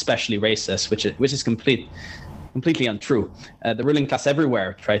Quebec is especially racist, which is completely untrue. The ruling class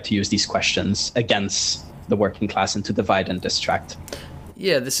everywhere tried to use these questions against the working class and to divide and distract.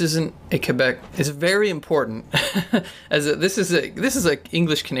 Yeah, this isn't a Quebec. It's very important. This is a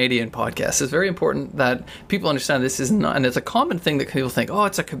English Canadian podcast. It's very important that people understand this is not, and it's a common thing that people think, oh,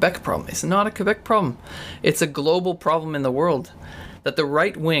 it's a Quebec problem. It's not a Quebec problem. It's a global problem in the world. That the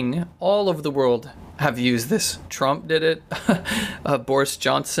right wing, all over the world, have used this. Trump did it, Boris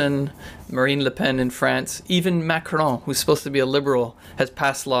Johnson, Marine Le Pen in France, even Macron, who's supposed to be a liberal, has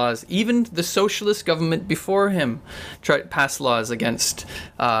passed laws. Even the socialist government before him tried to pass laws against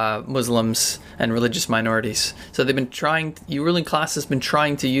Muslims and religious minorities. So they've been trying, the ruling class has been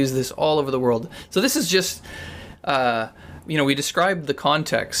trying to use this all over the world. So this is just, we described the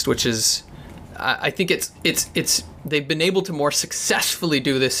context, which is, I think it's they've been able to more successfully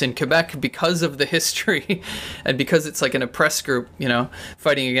do this in Quebec because of the history and because it's like an oppressed group,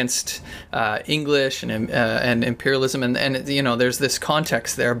 fighting against English and imperialism and there's this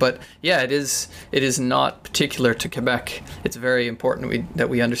context there. But yeah, it is not particular to Quebec. It's very important that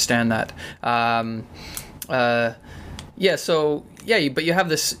we understand that. But you have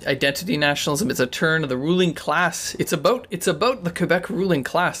this identity nationalism. It's a turn of the ruling class. It's about the Quebec ruling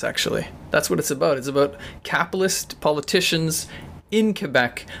class, actually. That's what it's about. It's about capitalist politicians in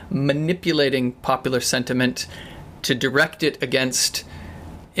Quebec manipulating popular sentiment to direct it against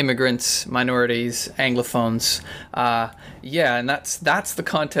immigrants, minorities, Anglophones. And that's the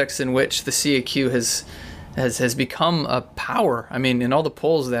context in which the CAQ has become a power. I mean, in all the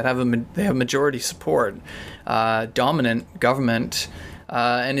polls that they have majority support, dominant government,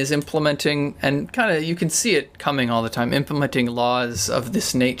 and is implementing, and kind of you can see it coming all the time, implementing laws of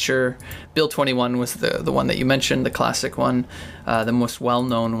this nature. Bill 21 was the one that you mentioned, the classic one, the most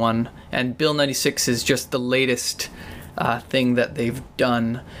well-known one, and Bill 96 is just the latest thing that they've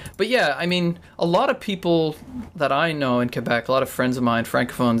done. But yeah, I mean, a lot of people that I know in Quebec, a lot of friends of mine,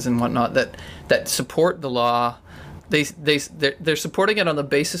 francophones and whatnot, that support the law, they're supporting it on the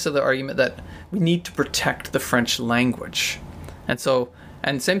basis of the argument that we need to protect the French language.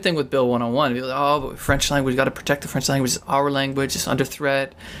 And same thing with Bill 101. People like, but French language, got to protect the French language. It's our language. It's under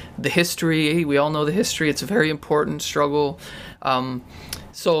threat. The history, we all know the history. It's a very important struggle.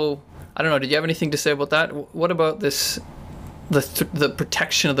 So I don't know. Did you have anything to say about that? What about this, the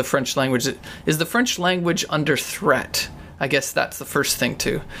protection of the French language? Is the French language under threat? I guess that's the first thing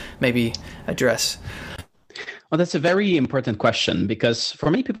to maybe address. Well, that's a very important question because for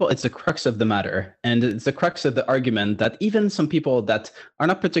many people, it's the crux of the matter. And it's the crux of the argument that even some people that are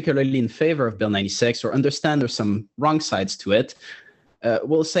not particularly in favor of Bill 96 or understand there's some wrong sides to it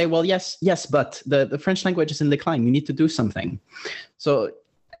will say, well, yes, but the French language is in decline. We need to do something. So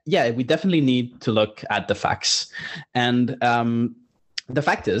yeah, we definitely need to look at the facts. And the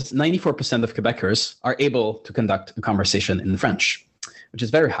fact is 94% of Quebecers are able to conduct a conversation in French, which is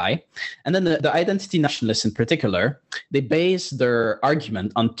very high. And then the identity nationalists in particular, they base their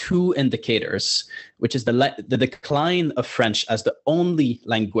argument on two indicators, which is the decline of French as the only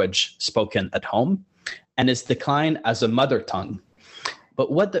language spoken at home and its decline as a mother tongue.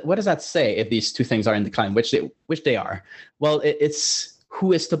 But what does that say if these two things are in decline, which they are? Well, it's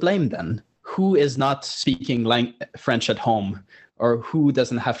who is to blame then? Who is not speaking French at home, or who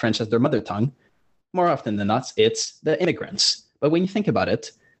doesn't have French as their mother tongue? More often than not, it's the immigrants. But when you think about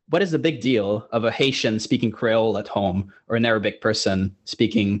it, what is the big deal of a Haitian speaking Creole at home or an Arabic person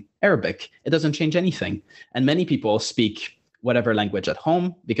speaking Arabic? It doesn't change anything. And many people speak whatever language at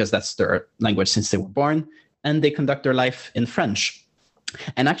home because that's their language since they were born, and they conduct their life in French.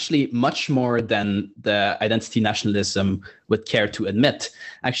 And actually, much more than the identity nationalism would care to admit,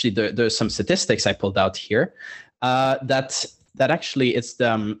 actually, there's some statistics I pulled out here that that actually it's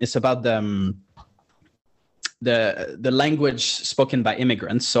about the language spoken by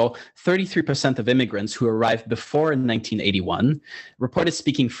immigrants. So 33% of immigrants who arrived before 1981 reported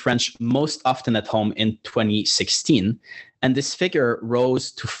speaking French most often at home in 2016. And this figure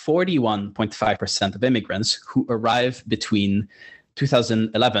rose to 41.5% of immigrants who arrived between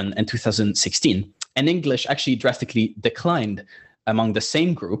 2011 and 2016. And English actually drastically declined among the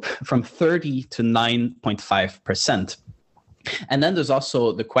same group from 30 to 9.5%. And then there's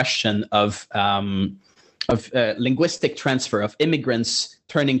also the question of linguistic transfer of immigrants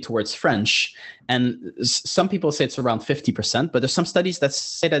turning towards French. And some people say it's around 50%, but there's some studies that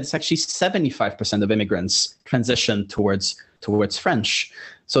say that it's actually 75% of immigrants transition towards French.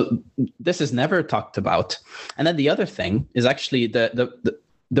 So this is never talked about. And then the other thing is actually the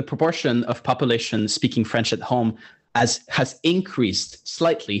proportion of population speaking French at home has increased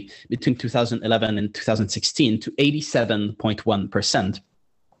slightly between 2011 and 2016 to 87.1%.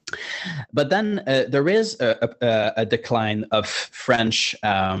 But then there is a decline of French,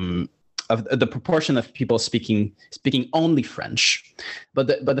 of the proportion of people speaking only French. But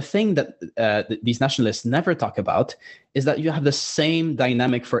the thing that these nationalists never talk about is that you have the same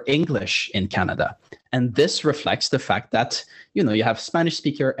dynamic for English in Canada. And this reflects the fact that, you have Spanish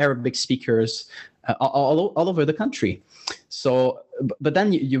speaker, Arabic speakers all over the country. So, but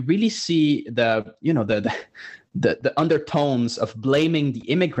then you really see the undertones of blaming the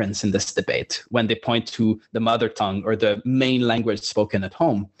immigrants in this debate when they point to the mother tongue or the main language spoken at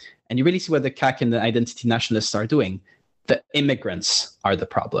home. And you really see what the CAQ and the identity nationalists are doing. The immigrants are the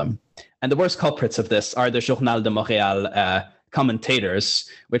problem. And the worst culprits of this are the Journal de Montréal commentators,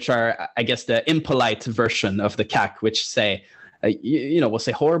 which are, I guess, the impolite version of the CAQ, which say, will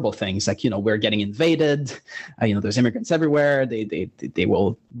say horrible things like, we're getting invaded, there's immigrants everywhere, they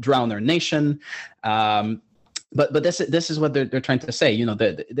will drown our nation. But this is what they're trying to say.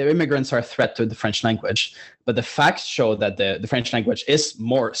 The immigrants are a threat to the French language, but the facts show that the French language is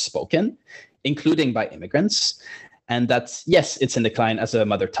more spoken, including by immigrants, and that's, yes, it's in decline as a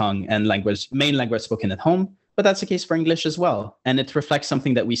mother tongue and main language spoken at home, but that's the case for English as well, and it reflects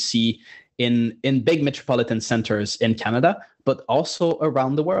something that we see in big metropolitan centers in Canada, but also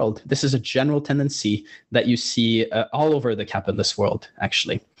around the world. This is a general tendency that you see all over the capitalist world,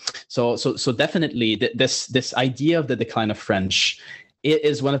 actually. So definitely this idea of the decline of French, it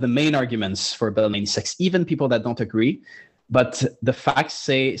is one of the main arguments for Bill 96, even people that don't agree, but the facts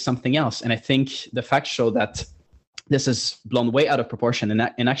say something else. And I think the facts show that this is blown way out of proportion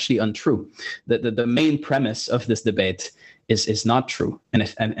and actually untrue. The main premise of this debate is not true. And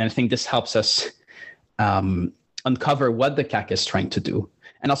I think this helps us uncover what the CAQ is trying to do,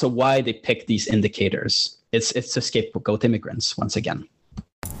 and also why they pick these indicators. It's to scapegoat immigrants once again.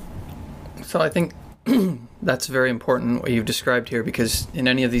 So I think that's very important what you've described here, because in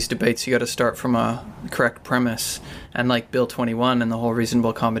any of these debates you got to start from a correct premise. And like Bill 21 and the whole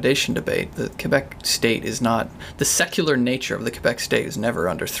reasonable accommodation debate, the Quebec state is not, the secular nature of the Quebec state is never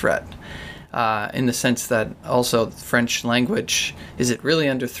under threat. In the sense that also the French language, is it really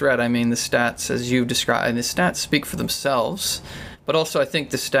under threat? I mean, the stats, as you described, the stats speak for themselves, but also I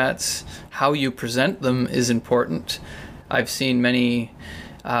think the stats, how you present them is important. I've seen many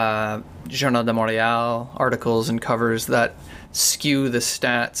Journal de Montréal articles and covers that skew the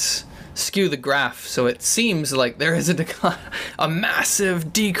stats, skew the graph, so it seems like there is a decline, a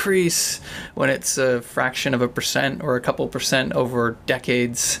massive decrease, when it's a fraction of a percent or a couple percent over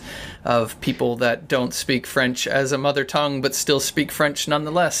decades of people that don't speak French as a mother tongue but still speak French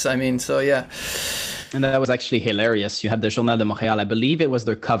nonetheless. I mean, so yeah. And that was actually hilarious. You had the Journal de Montréal, I believe it was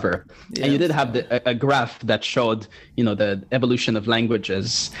their cover. Yeah. And you did have a graph that showed, the evolution of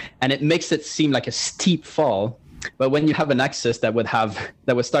languages. And it makes it seem like a steep fall. But when you have an axis that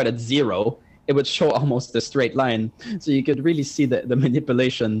would start at 0, it would show almost a straight line. So you could really see the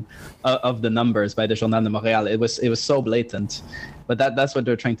manipulation of the numbers by the Journal de Montréal. It was so blatant. But that's what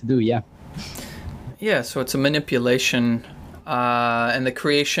they're trying to do, yeah. Yeah, so it's a manipulation and the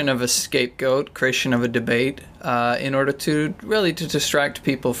creation of a scapegoat, creation of a debate in order to distract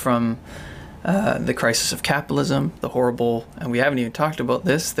people from the crisis of capitalism, the horrible, and we haven't even talked about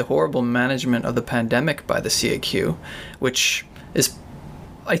this, the horrible management of the pandemic by the CAQ, which is,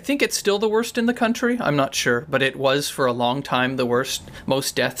 I think it's still the worst in the country. I'm not sure, but it was for a long time the worst,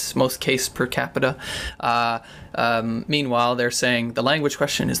 most deaths, most case per capita. Meanwhile, they're saying the language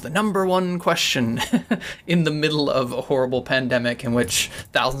question is the number one question in the middle of a horrible pandemic in which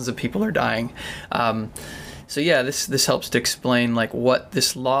thousands of people are dying. So yeah, this helps to explain what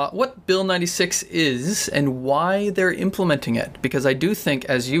Bill 96 is and why they're implementing it. Because I do think,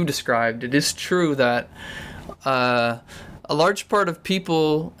 as you described, it is true that a large part of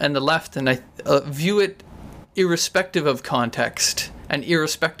people and the left, and I view it irrespective of context and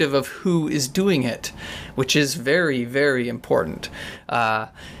irrespective of who is doing it, which is very, very important.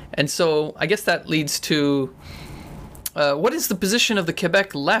 And so I guess that leads to what is the position of the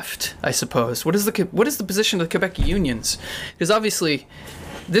Quebec left, I suppose? What is the position of the Quebec unions? Because obviously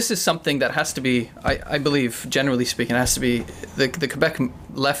this is something that has to be, I believe, generally speaking, has to be, the Quebec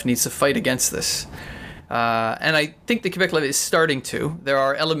left needs to fight against this. And I think the Quebec left is starting to. There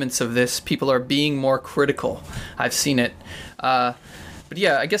are elements of this. People are being more critical. I've seen it. But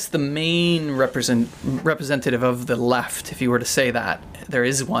yeah, I guess the main representative of the left, if you were to say that, there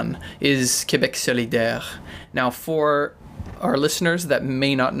is one, is Québec Solidaire. Now, for our listeners that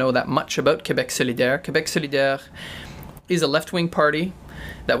may not know that much about Québec Solidaire is a left-wing party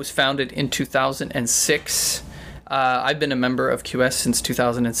that was founded in 2006. I've been a member of QS since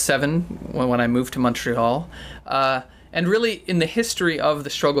 2007 when I moved to Montreal. And really, in the history of the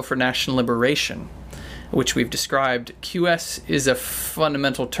struggle for national liberation, which we've described, QS is a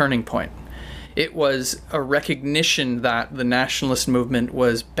fundamental turning point. It was a recognition that the nationalist movement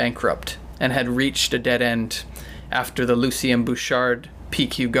was bankrupt and had reached a dead end after the Lucien Bouchard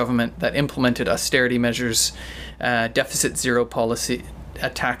PQ government that implemented austerity measures, deficit zero policy,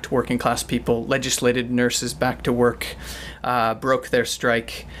 attacked working class people, legislated nurses back to work, broke their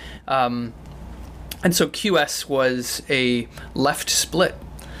strike. And so QS was a left split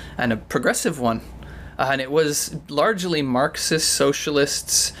and a progressive one. And it was largely Marxist,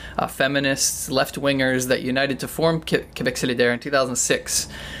 socialists, feminists, left-wingers that united to form Québec Solidaire in 2006.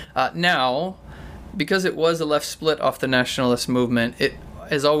 Now, because it was a left split off the nationalist movement, it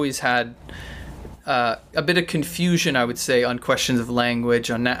has always had a bit of confusion, I would say, on questions of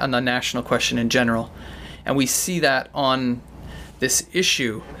language, on the national question in general. And we see that on this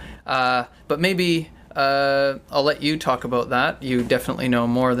issue. But maybe I'll let you talk about that. You definitely know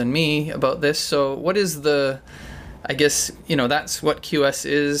more than me about this. So what is I guess, that's what QS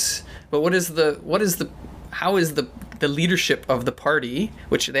is, but how is the leadership of the party,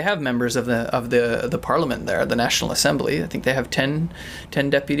 which they have members of the parliament there, the National Assembly. I think they have 10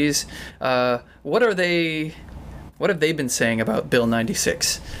 deputies. What have they been saying about Bill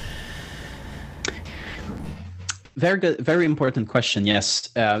 96? Very good, very important question. Yes,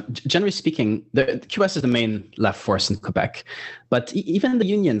 generally speaking, the QS is the main left force in Quebec, but even the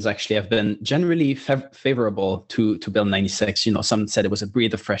unions actually have been generally favorable to Bill 96. Some said it was a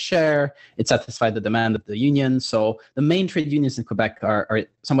breath of fresh air. It satisfied the demand of the union. So the main trade unions in Quebec are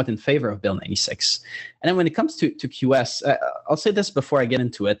somewhat in favor of Bill 96. And then when it comes to QS, I'll say this before I get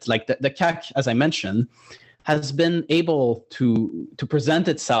into it. Like the CAQ, as I mentioned, has been able to present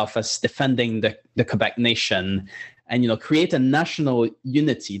itself as defending the Quebec nation and create a national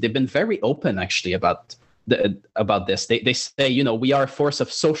unity. They've been very open actually about this. They say we are a force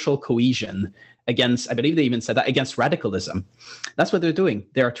of social cohesion against, I believe they even said that, against radicalism. That's what they're doing.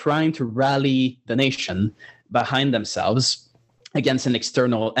 They are trying to rally the nation behind themselves against an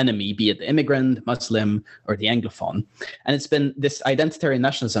external enemy, be it the immigrant, Muslim, or the Anglophone. And it's been this identitarian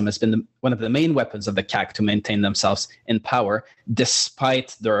nationalism has been one of the main weapons of the CAQ to maintain themselves in power,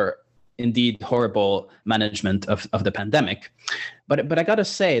 despite their indeed horrible management of the pandemic. But I got to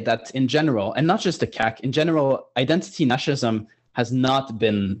say that in general, and not just the CAQ, in general, identity nationalism has not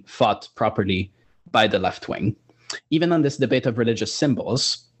been fought properly by the left wing. Even on this debate of religious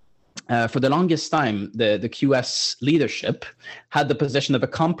symbols, for the longest time, the QS leadership had the position of a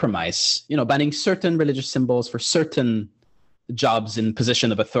compromise, banning certain religious symbols for certain jobs in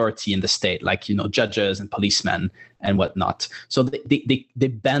position of authority in the state, like, judges and policemen and whatnot. So they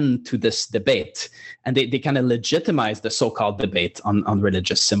bend to this debate, and they kind of legitimize the so-called debate on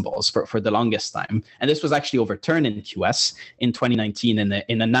religious symbols for the longest time. And this was actually overturned in QS in 2019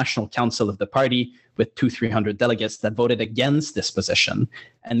 in a national council of the party with 200-300 delegates that voted against this position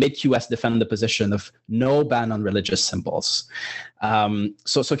and made QS defend the position of no ban on religious symbols.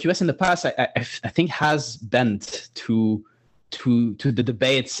 So QS in the past, I think, has bent to the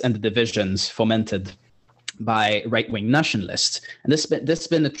debates and the divisions fomented by right-wing nationalists. And this has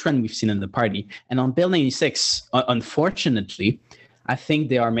been a trend we've seen in the party. And on Bill 96, unfortunately, I think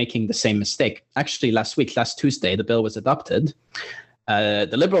they are making the same mistake. Actually, last Tuesday, the bill was adopted.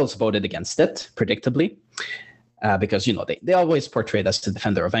 The Liberals voted against it, predictably, because they always portrayed us as the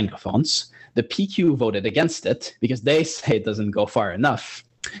defender of Anglophones. The PQ voted against it because they say it doesn't go far enough,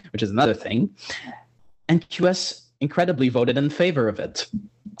 which is another thing. And QS incredibly voted in favor of it.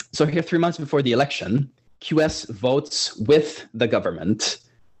 So here, 3 months before the election, QS votes with the government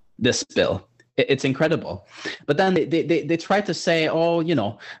this bill. It's incredible. But then they try to say, oh,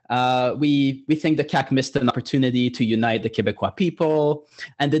 we think the CAQ missed an opportunity to unite the Quebecois people.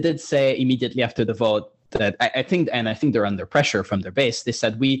 And they did say immediately after the vote that I think they're under pressure from their base. They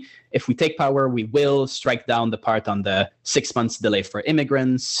said, if we take power, we will strike down the part on the 6 months delay for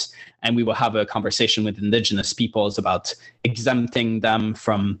immigrants, and we will have a conversation with Indigenous peoples about exempting them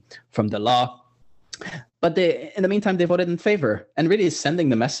from the law. But in the meantime, they voted in favor, and really is sending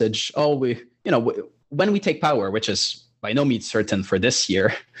the message, when we take power, which is by no means certain for this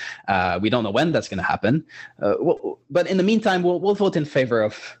year, we don't know when that's going to happen. But in the meantime, we'll vote in favor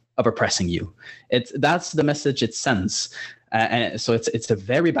of oppressing you. That's the message it sends. And so it's a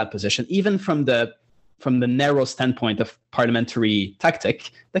very bad position, even from the narrow standpoint of parliamentary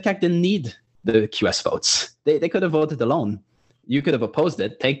tactic. The CAQ didn't need the QS votes. They could have voted alone. You could have opposed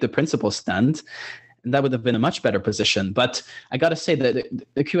it, take the principle stand, and that would have been a much better position. But I got to say that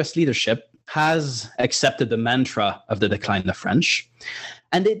the QS leadership has accepted the mantra of the decline of French.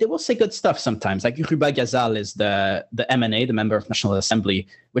 And they will say good stuff sometimes. Like Ruba Gazal is the MNA, the Member of National Assembly,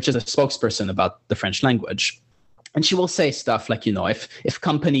 which is a spokesperson about the French language. And she will say stuff like, if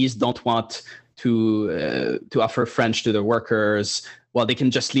companies don't want to offer French to their workers, well, they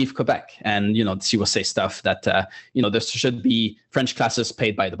can just leave Quebec. And, she will say stuff that, there should be French classes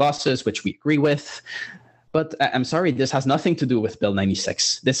paid by the bosses, which we agree with. But I'm sorry, this has nothing to do with Bill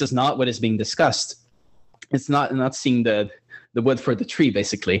 96. This is not what is being discussed. It's not seeing the wood for the tree,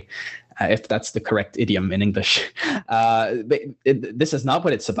 basically, if that's the correct idiom in English. But this is not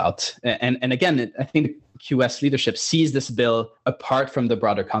what it's about. And again, I think the QS leadership sees this bill apart from the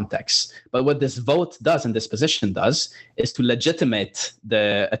broader context. But what this vote does and this position does is to legitimate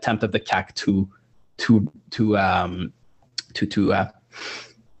the attempt of the CAQ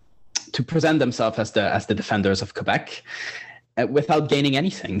to present themselves as the defenders of Quebec without gaining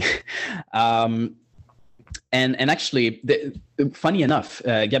anything. And actually, funny enough,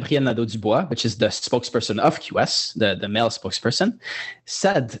 Gabriel Nadeau-Dubois, which is the spokesperson of QS, the male spokesperson,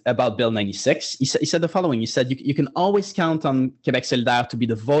 said about Bill 96, he said the following. He said, you can always count on Québec solidaire to be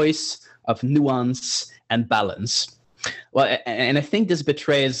the voice of nuance and balance. Well, and I think this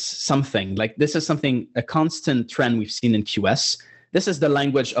betrays something. Like, this is a constant trend we've seen in QS. This is the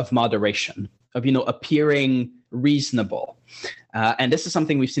language of moderation, of, appearing reasonable. And this is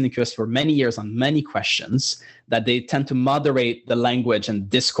something we've seen in QS for many years on many questions, that they tend to moderate the language and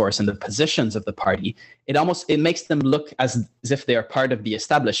discourse and the positions of the party. It makes them look as if they are part of the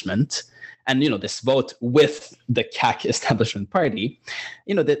establishment. And, this vote with the CAQ establishment party,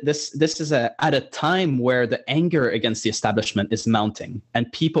 this is at a time where the anger against the establishment is mounting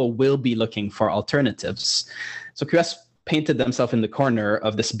and people will be looking for alternatives. So QS painted themselves in the corner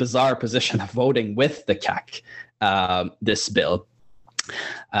of this bizarre position of voting with the CAQ, this bill.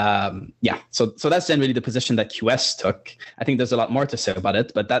 So that's generally the position that QS took. I think there's a lot more to say about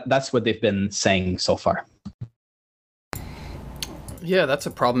it, but that's what they've been saying so far. Yeah, that's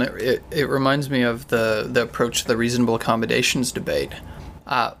a problem. It reminds me of the approach to the reasonable accommodations debate.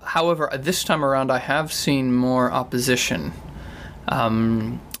 However, this time around, I have seen more opposition.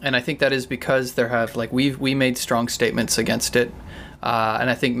 And I think that is because we made strong statements against it.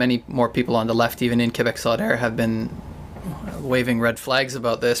 And I think many more people on the left, even in Quebec Solidaire, have been waving red flags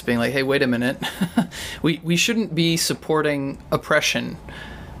about this, being like, hey, wait a minute. we shouldn't be supporting oppression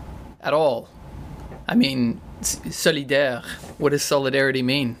at all. I mean, solidaire, what does solidarity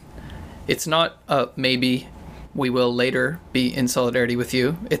mean? It's not maybe we will later be in solidarity with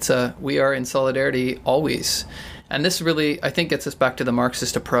you. It's we are in solidarity always. And this really, I think, gets us back to the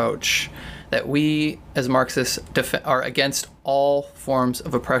Marxist approach, that we, as Marxists, are against all forms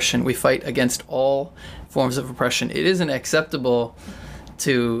of oppression. We fight against all forms of oppression. It isn't acceptable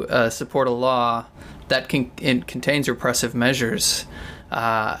to support a law that contains repressive measures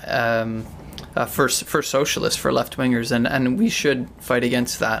for socialists, for left-wingers, and we should fight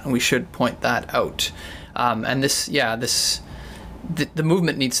against that, and we should point that out. And the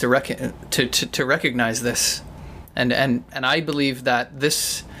movement needs to recognize this. And I believe that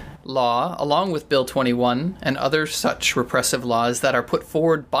this law, along with Bill 21 and other such repressive laws that are put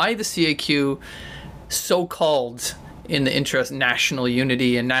forward by the CAQ, so-called in the interest, national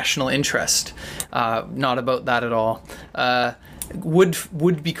unity and national interest, not about that at all,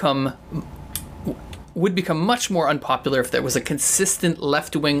 would become much more unpopular if there was a consistent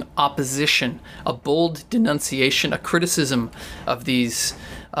left-wing opposition, a bold denunciation, a criticism of these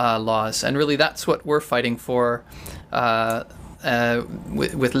laws. And really, that's what we're fighting for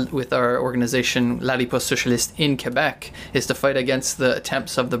with our organization La Riposte Socialiste in Quebec is to fight against the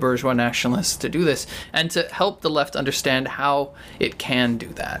attempts of the bourgeois nationalists to do this and to help the left understand how it can do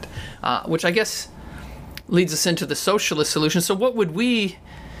that, which I guess leads us into the socialist solution. So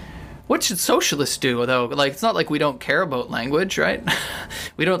what should socialists do, though? Like, it's not like we don't care about language, right?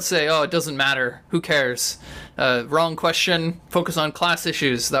 We don't say, oh, it doesn't matter, who cares? Wrong question, focus on class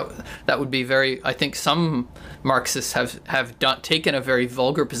issues. That would be very, I think some Marxists have taken a very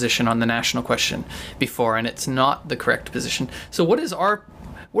vulgar position on the national question before, and it's not the correct position. So what is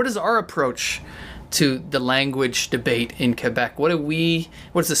our approach to the language debate in Quebec? What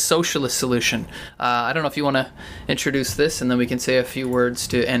is the socialist solution? I don't know if you want to introduce this, and then we can say a few words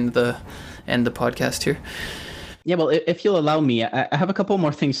to end the podcast here. Yeah, well, if you'll allow me, I have a couple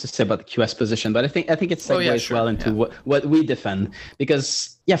more things to say about the QS position, but I think it segues well into what we defend,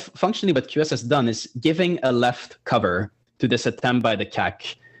 because functionally what QS has done is giving a left cover to this attempt by the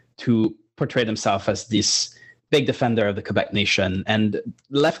CAQ to portray themselves as this big defender of the Quebec nation, and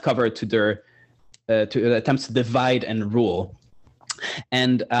left cover to their attempts to divide and rule.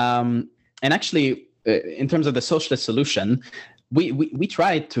 And actually, in terms of the socialist solution, we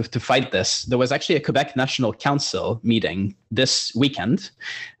tried to fight this. There was actually a Quebec National Council meeting this weekend,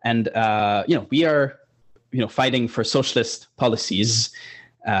 and we are fighting for socialist policies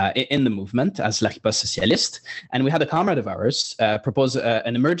in the movement as La Riposte Socialiste. And we had a comrade of ours propose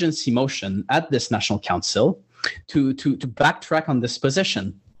an emergency motion at this National Council to backtrack on this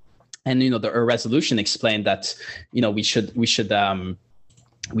position. And the resolution explained that we should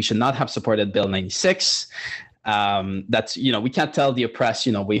not have supported Bill 96. That we can't tell the oppressed,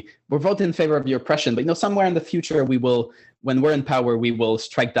 we're voting in favor of the oppression, but somewhere in the future we will, when we're in power, we will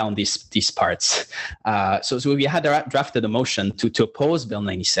strike down these parts. So we had drafted a motion to oppose Bill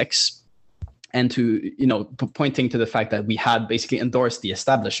 96, and to pointing to the fact that we had basically endorsed the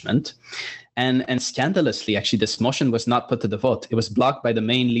establishment. And scandalously, actually, this motion was not put to the vote. It was blocked by the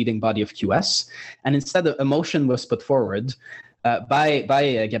main leading body of QS, and instead a motion was put forward by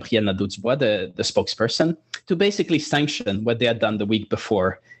Gabrielle Nadeau-Dubois, the spokesperson, to basically sanction what they had done the week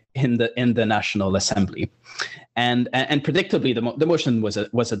before in the National Assembly. And predictably, the motion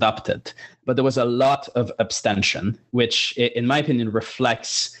was adopted, but there was a lot of abstention, which, in my opinion,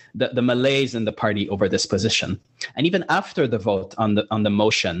 reflects the malaise in the party over this position. And even after the vote on the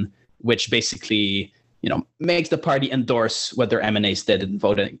motion, which basically makes the party endorse what their MNAs did in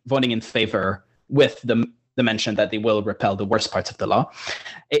voting in favor with the mention that they will repeal the worst parts of the law.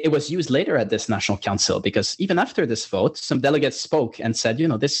 It was used later at this National Council, because even after this vote, some delegates spoke and said,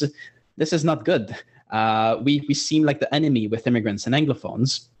 this is not good. We seem like the enemy with immigrants and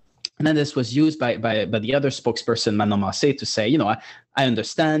Anglophones. And then this was used by the other spokesperson, Manon Massé, to say, I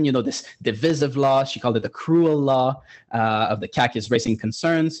understand, this divisive law, she called it a cruel law of the CAQ, is raising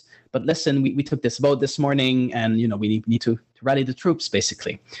concerns. But listen, we took this vote this morning, and we need to rally the troops,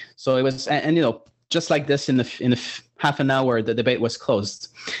 basically. So it was, and just like this, in half an hour, the debate was closed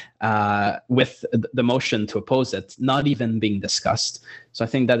with the motion to oppose it not even being discussed. So I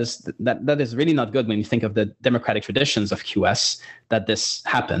think that is really not good when you think of the democratic traditions of QS, that this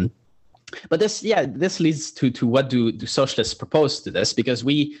happened. But this leads to what do socialists propose to this? Because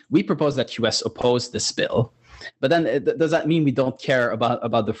we propose that QS oppose this bill. But then does that mean we don't care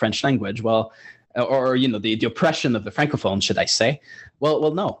about the French language? Well, or the oppression of the Francophones, should I say?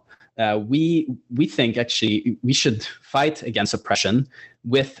 Well, no. We think actually we should fight against oppression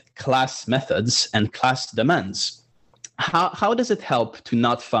with class methods and class demands. How does it help to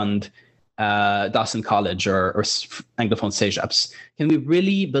not fund Dawson College or Anglophone CEGEPs? Can we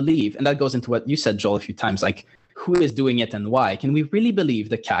really believe, and that goes into what you said, Joel, a few times, like who is doing it and why? Can we really believe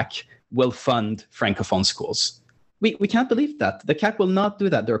the CAQ will fund Francophone schools? We can't believe that. The CAQ will not do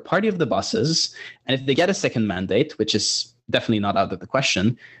that. They're a party of the bosses, and if they get a second mandate, which is definitely not out of the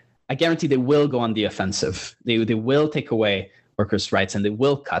question, I guarantee they will go on the offensive. They will take away workers' rights, and they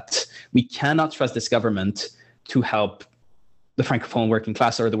will cut. We cannot trust this government to help the Francophone working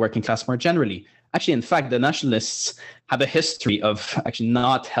class or the working class more generally. Actually, in fact, the nationalists have a history of actually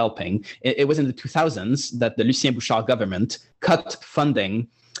not helping. It was in the 2000s that the Lucien Bouchard government cut funding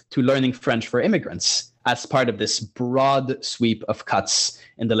to learning French for immigrants as part of this broad sweep of cuts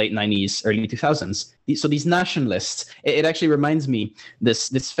in the late 90s, early 2000s. So these nationalists, it actually reminds me this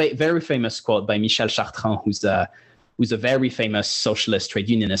very famous quote by Michel Chartrand, who's a very famous socialist trade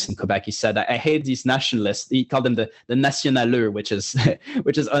unionist in Quebec. He said, I hate these nationalists. He called them the nationaleux, which is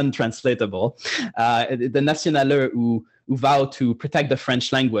untranslatable. The nationaleux who vow to protect the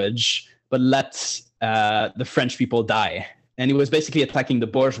French language, but let the French people die And he was basically attacking the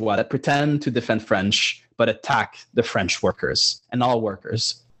bourgeois that pretend to defend French, but attack the French workers and all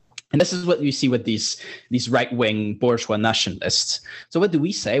workers. And this is what you see with these right-wing bourgeois nationalists. So what do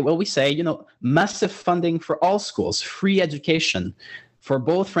we say? Well, we say, massive funding for all schools, free education for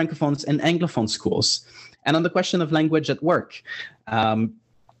both Francophones and Anglophone schools. And on the question of language at work,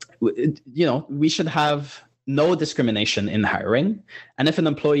 we should have no discrimination in hiring. And if an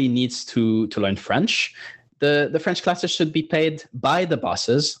employee needs to learn French, the French classes should be paid by the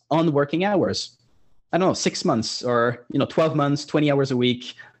bosses on working hours. I don't know, 6 months or 12 months, 20 hours a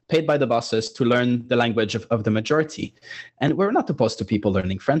week, paid by the bosses to learn the language of the majority. And we're not opposed to people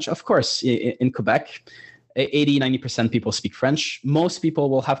learning French. Of course, in Quebec, 80-90% people speak French. Most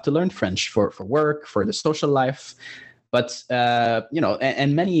people will have to learn French for work, for the social life. But,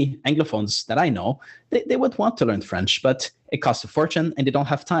 and many Anglophones that I know, they would want to learn French, but it costs a fortune and they don't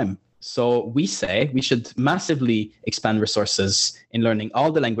have time. So we say we should massively expand resources in learning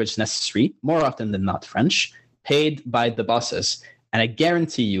all the language necessary, more often than not French, paid by the bosses. And I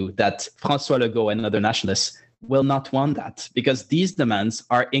guarantee you that François Legault and other nationalists will not want that, because these demands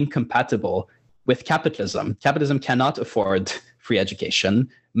are incompatible with capitalism. Capitalism cannot afford free education,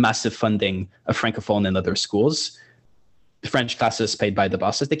 massive funding of Francophone and other schools, French classes paid by the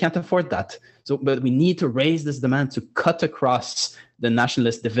bosses. They can't afford that. But we need to raise this demand to cut across the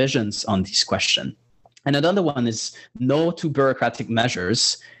nationalist divisions on this question. And another one is no to bureaucratic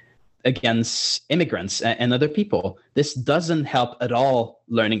measures against immigrants and other people. This doesn't help at all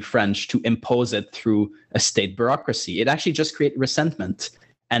learning French to impose it through a state bureaucracy. It actually just creates resentment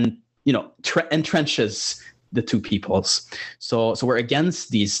and entrenches the two peoples. So we're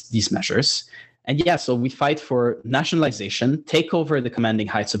against these measures. And so we fight for nationalization, take over the commanding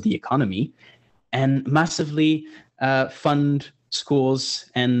heights of the economy, and massively fund schools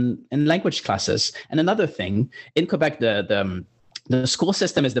and language classes. And another thing, in Quebec, the school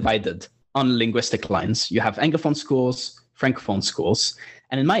system is divided on linguistic lines. You have Anglophone schools, Francophone schools.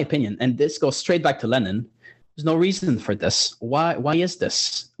 And in my opinion, and this goes straight back to Lenin, there's no reason for this. Why is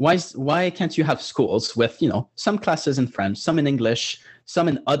this? Why can't you have schools with, some classes in French, some in English, some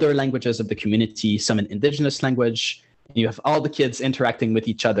in other languages of the community, some in indigenous language? You have all the kids interacting with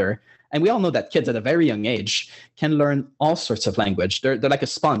each other. And we all know that kids at a very young age can learn all sorts of language. They're like a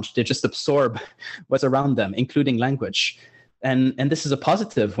sponge. They just absorb what's around them, including language. And this is a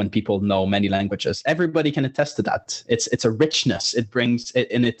positive when people know many languages. Everybody can attest to that. It's a richness. It brings it,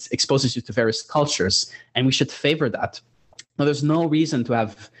 and it exposes you to various cultures, and we should favor that. Now, there's no reason to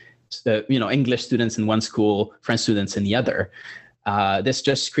have English students in one school, French students in the other. This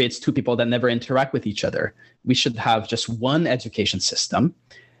just creates two people that never interact with each other. We should have just one education system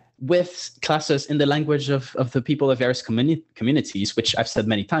with classes in the language of the people of various communities, which I've said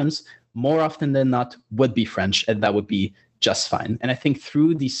many times, more often than not would be French, and that would be just fine. And I think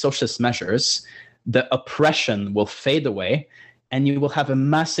through these socialist measures, the oppression will fade away, and you will have a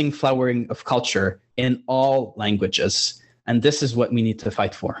massing flowering of culture in all languages. And this is what we need to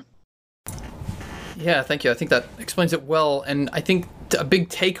fight for. Yeah, thank you. I think that explains it well. And I think a big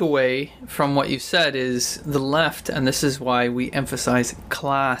takeaway from what you said is the left, and this is why we emphasize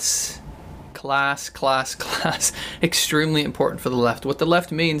class, extremely important for the left. What the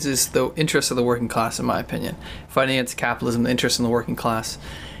left means is the interests of the working class, in my opinion. Fighting against capitalism, the interests in the working class.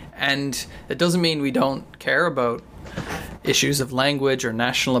 And it doesn't mean we don't care about issues of language or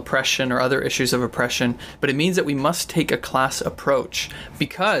national oppression or other issues of oppression, but it means that we must take a class approach,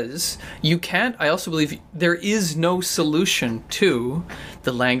 because I also believe there is no solution to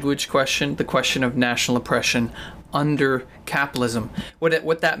the language question, the question of national oppression under capitalism.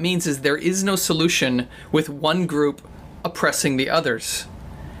 What that means is there is no solution with one group oppressing the others.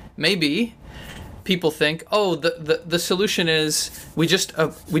 Maybe people think, the solution is we just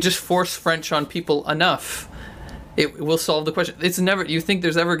force French on people enough. It will solve the question. It's never. You think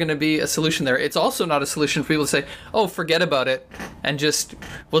there's ever going to be a solution there? It's also not a solution for people to say, forget about it, and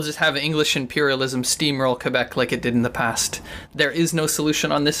we'll just have English imperialism steamroll Quebec like it did in the past. There is no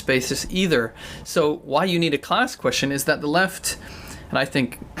solution on this basis either. So why you need a class question is that the left, and I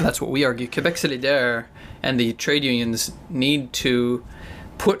think that's what we argue, Québec Solidaire and the trade unions need to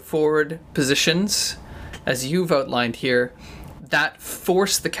put forward positions, as you've outlined here, that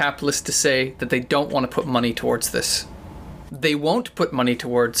force the capitalists to say that they don't want to put money towards this. They won't put money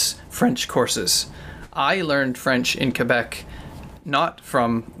towards French courses. I learned French in Quebec, not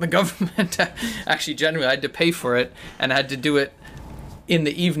from the government. Actually, generally, I had to pay for it, and I had to do it in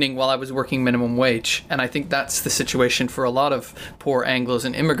the evening while I was working minimum wage. And I think that's the situation for a lot of poor Anglos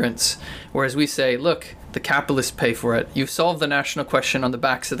and immigrants. Whereas we say, look, the capitalists pay for it. You've solved the national question on the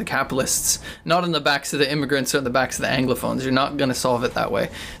backs of the capitalists, not on the backs of the immigrants or on the backs of the Anglophones. You're not going to solve it that way.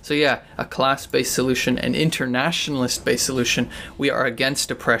 So yeah, a class-based solution, an internationalist-based solution. We are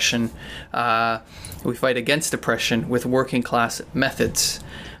against oppression. We fight against oppression with working class methods.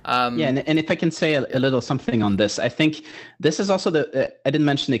 And if I can say a little something on this, I think this is also I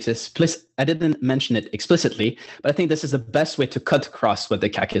didn't mention it explicitly, but I think this is the best way to cut across what the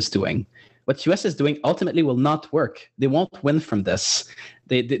CAQ is doing. What US is doing ultimately will not work. They won't win from this.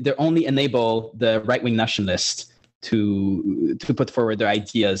 They only enable the right-wing nationalists to put forward their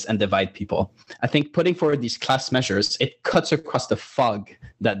ideas and divide people. I think putting forward these class measures, it cuts across the fog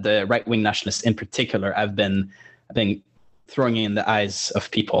that the right-wing nationalists in particular have been throwing in the eyes of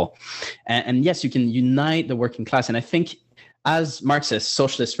people. And yes, you can unite the working class. And I think as Marxists,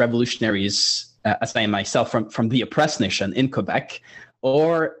 socialist revolutionaries, as I am myself from the oppressed nation in Quebec,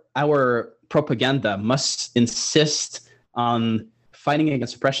 or our propaganda must insist on fighting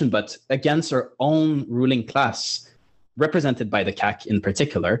against oppression, but against our own ruling class, represented by the CAQ in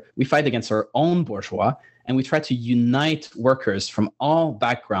particular. We fight against our own bourgeois, and we try to unite workers from all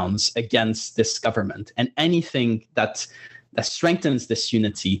backgrounds against this government. And anything that strengthens this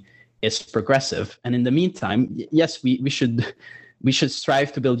unity is progressive. And in the meantime, yes, we should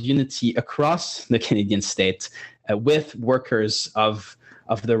strive to build unity across the Canadian state with workers of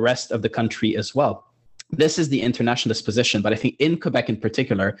the rest of the country as well. This is the internationalist position, but I think in Quebec in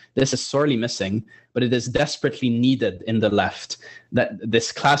particular, this is sorely missing, but it is desperately needed in the left, that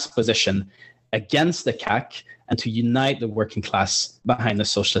this class position against the CAQ and to unite the working class behind the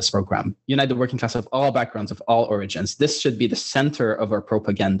socialist program, unite the working class of all backgrounds, of all origins. This should be the center of our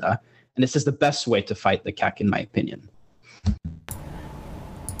propaganda, and this is the best way to fight the CAQ, in my opinion.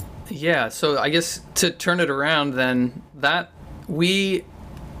 Yeah, so I guess to turn it around then, that we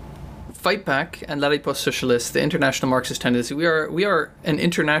Fight Back and La Riposte Socialiste, the International Marxist Tendency, we are an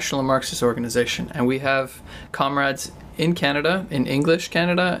international Marxist organization, and we have comrades in Canada, in English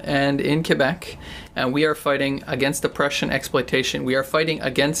Canada, and in Quebec, and we are fighting against oppression, exploitation. We are fighting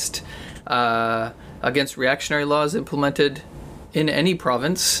against reactionary laws implemented in any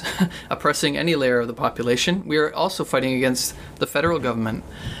province, oppressing any layer of the population. We are also fighting against the federal government.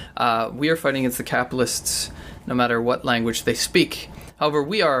 We are fighting against the capitalists, no matter what language they speak.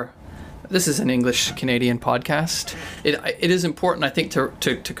 However, this is an English Canadian podcast. It is important, I think,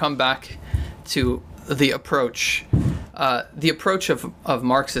 to come back to the approach. The approach of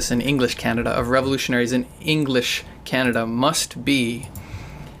Marxists in English Canada, of revolutionaries in English Canada, must be,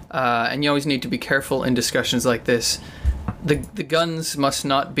 and you always need to be careful in discussions like this, the guns must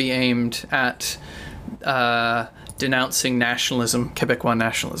not be aimed at denouncing nationalism, Quebecois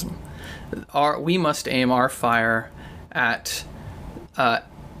nationalism. We must aim our fire at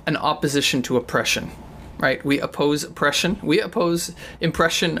an opposition to oppression, right? We oppose oppression. We oppose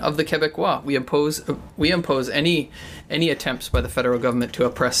impression of the Quebecois. We impose any attempts by the federal government to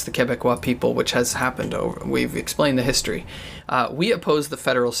oppress the Quebecois people, which has happened over. We've explained the history. We oppose the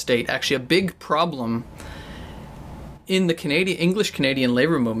federal state. Actually, a big problem in the English Canadian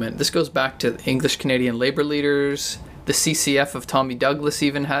labor movement. This goes back to English Canadian labor leaders. The CCF of Tommy Douglas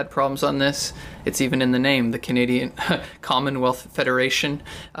even had problems on this. It's even in the name, the Canadian Commonwealth Federation.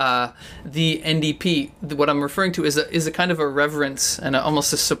 The NDP, what I'm referring to is a kind of a reverence and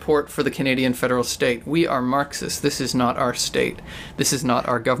almost a support for the Canadian federal state. We are Marxists. This is not our state. This is not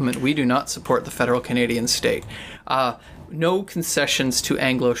our government. We do not support the federal Canadian state. No concessions to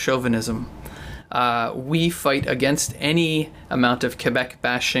Anglo-chauvinism. We fight against any amount of Quebec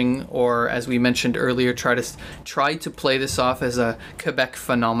bashing, or, as we mentioned earlier, try to play this off as a Quebec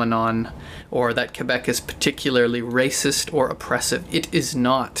phenomenon, or that Quebec is particularly racist or oppressive. It is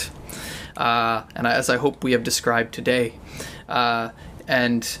not, and as I hope we have described today. We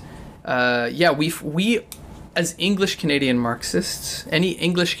as English Canadian Marxists, any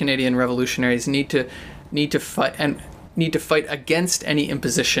English Canadian revolutionaries need to fight against any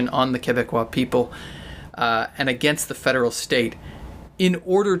imposition on the Quebecois people and against the federal state in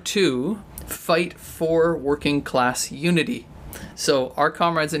order to fight for working class unity. So our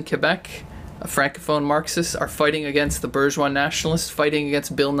comrades in Quebec, Francophone Marxists, are fighting against the bourgeois nationalists, fighting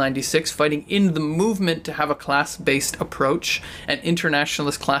against Bill 96, fighting in the movement to have a class-based approach, an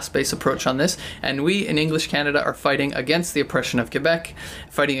internationalist class-based approach on this. And we in English Canada are fighting against the oppression of Quebec,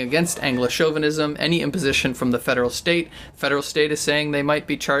 fighting against Anglo-chauvinism, any imposition from the federal state. Federal state is saying they might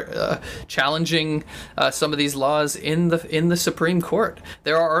be challenging some of these laws in the Supreme Court.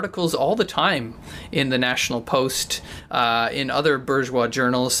 There are articles all the time in the National Post, in other bourgeois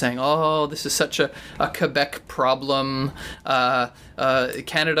journals saying, oh, this is is such a Quebec problem.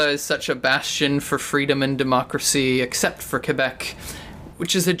 Canada is such a bastion for freedom and democracy, except for Quebec,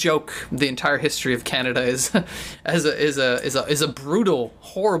 which is a joke. The entire history of Canada is a brutal,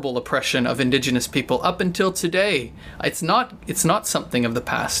 horrible oppression of Indigenous people up until today. It's not something of the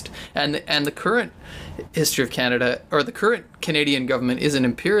past. And the current history of Canada, or the current Canadian government, is an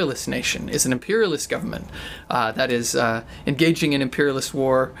imperialist nation, is an imperialist government that is engaging in imperialist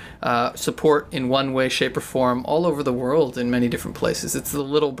war, support in one way, shape, or form all over the world in many different places. It's the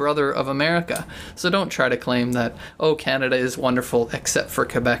little brother of America. So don't try to claim that, oh, Canada is wonderful except for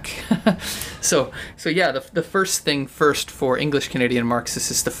Quebec. So yeah, the first thing first for English Canadian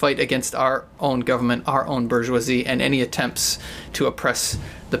Marxists is to fight against our own government, our own bourgeoisie, and any attempts to oppress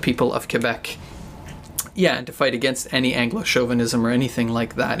the people of Quebec. Yeah, and to fight against any Anglo-chauvinism or anything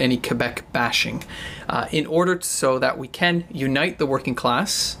like that, any Quebec bashing, in order so that we can unite the working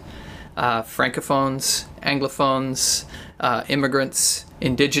class, francophones, anglophones, immigrants,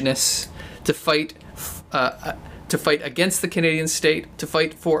 Indigenous, to fight against the Canadian state, to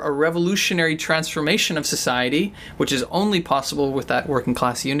fight for a revolutionary transformation of society, which is only possible with that working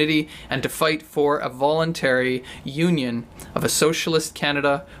class unity, and to fight for a voluntary union of a socialist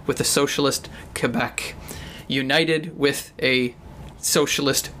Canada with a socialist Quebec, united with a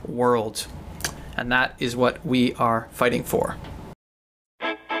socialist world. And that is what we are fighting for.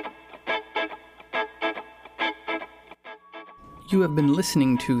 You have been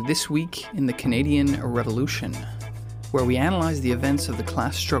listening to This Week in the Canadian Revolution, where we analyze the events of the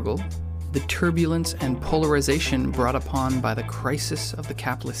class struggle, the turbulence and polarization brought upon by the crisis of the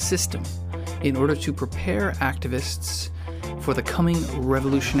capitalist system, in order to prepare activists for the coming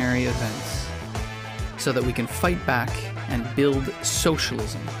revolutionary events, so that we can fight back and build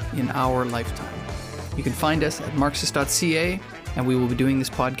socialism in our lifetime. You can find us at Marxist.ca, and we will be doing this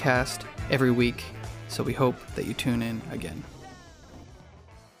podcast every week, so we hope that you tune in again.